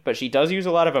conversation, but she does use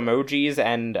a lot of emojis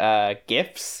and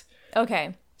GIFs.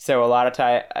 Okay. So a lot of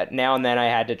time, now and then I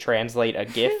had to translate a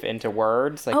GIF into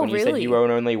words. Like when you said you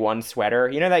own only one sweater.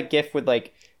 You know that GIF with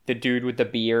like the dude with the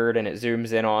beard and it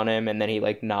zooms in on him and then he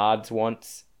like nods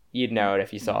once? You'd know it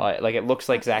if you saw it. Like it looks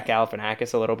like Zach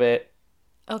Galifianakis a little bit.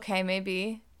 Okay,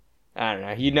 maybe. I don't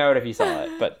know. You'd know it if you saw it,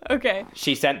 but okay.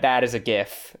 She sent that as a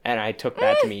GIF and I took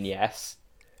that to mean yes.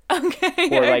 Okay.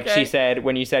 Or like she said,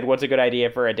 when you said, what's a good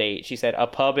idea for a date? She said, a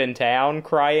pub in town,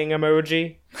 crying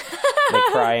emoji. Like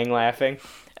crying, laughing.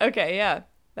 Okay, yeah.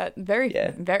 That very,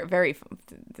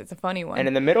 it's a funny one. And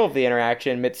in the middle of the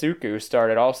interaction, Mitsuku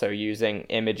started also using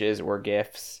images or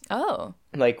GIFs. Oh.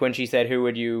 Like when she said, who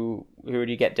would you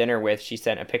get dinner with? She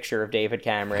sent a picture of David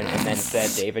Cameron and then said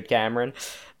David Cameron.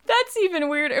 That's even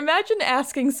weird. Imagine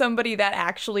asking somebody that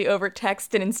actually over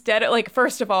text and instead, like,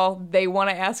 first of all, they want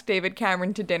to ask David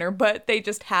Cameron to dinner, but they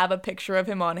just have a picture of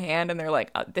him on hand and they're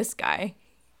like, oh, this guy.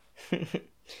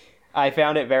 I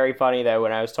found it very funny, though,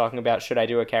 when I was talking about should I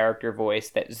do a character voice,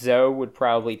 that Zoe would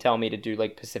probably tell me to do,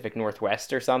 like, Pacific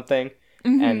Northwest or something.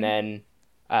 Mm-hmm. And then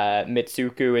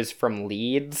Mitsuku is from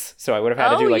Leeds, so I would have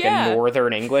had to do, like, a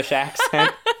Northern English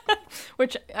accent.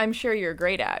 Which I'm sure you're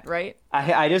great at, right?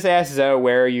 I just asked Zoe,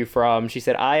 where are you from? She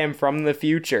said, I am from the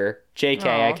future. JK,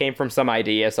 Aww. I came from some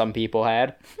idea some people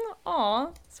had.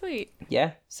 Aw, sweet.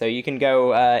 Yeah, so you can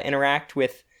go interact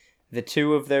with the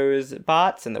two of those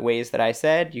bots in the ways that I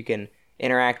said. You can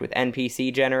interact with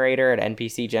NPC Generator at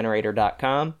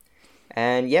npcgenerator.com.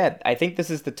 And yeah, I think this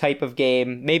is the type of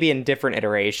game, maybe in different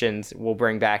iterations, we'll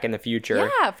bring back in the future.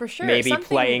 Yeah, for sure. Maybe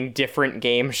playing different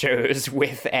game shows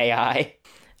with AI.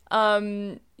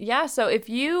 Yeah, so if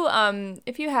you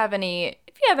have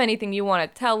anything you want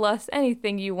to tell us,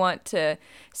 anything you want to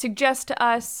suggest to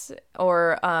us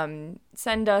or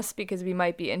send us because we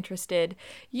might be interested,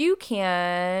 you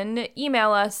can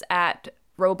email us at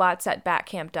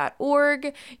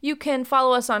robots@batcamp.org. You can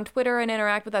follow us on Twitter and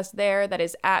interact with us there. That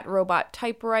is at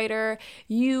robottypewriter.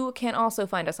 You can also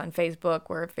find us on Facebook.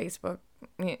 We're Facebook.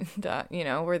 You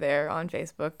know, we're there on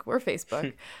Facebook. We're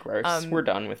Facebook. Gross. We're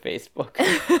done with Facebook.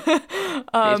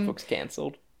 Facebook's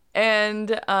canceled. And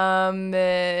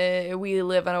we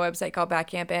live on a website called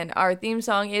Batcamp, and our theme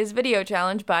song is Video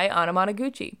Challenge by Anna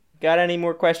Monoguchi. Got any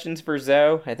more questions for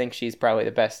Zoe? I think she's probably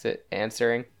the best at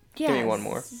answering. Yeah, give me one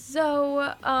more.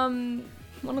 So,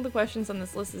 one of the questions on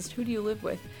this list is, who do you live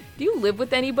with? Do you live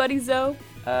with anybody, Zoe?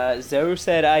 Zoe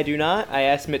said, I do not. I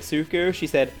asked Mitsuku. She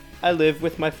said, I live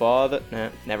with my father.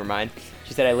 No, never mind.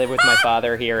 She said, I live with my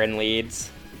father here in Leeds.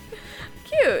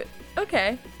 Cute.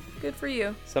 Okay. Good for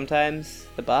you. Sometimes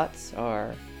the bots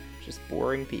are just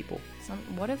boring people.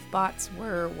 What if bots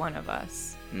were one of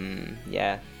us?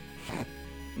 Yeah.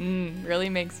 Really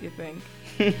makes you think.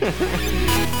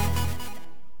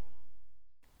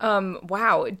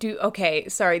 Wow. Okay,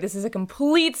 sorry, this is a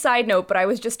complete side note, but I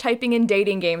was just typing in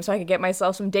dating game so I could get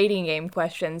myself some dating game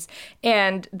questions,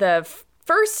 and the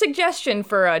first suggestion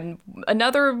for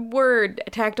another word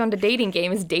tacked onto dating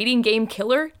game is dating game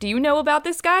killer. Do you know about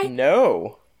this guy?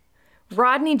 No.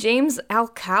 Rodney James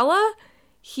Alcala?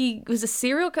 He was a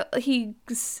serial...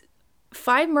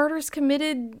 5 murders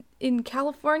committed in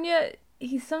California.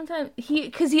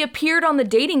 Because he appeared on the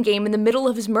dating game in the middle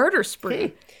of his murder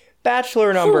spree.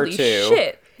 Bachelor number 2. Holy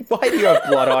shit. Why do you have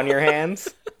blood on your hands?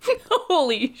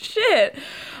 Holy shit.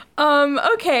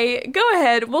 Okay, go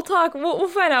ahead. We'll talk. We'll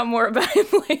find out more about him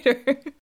later.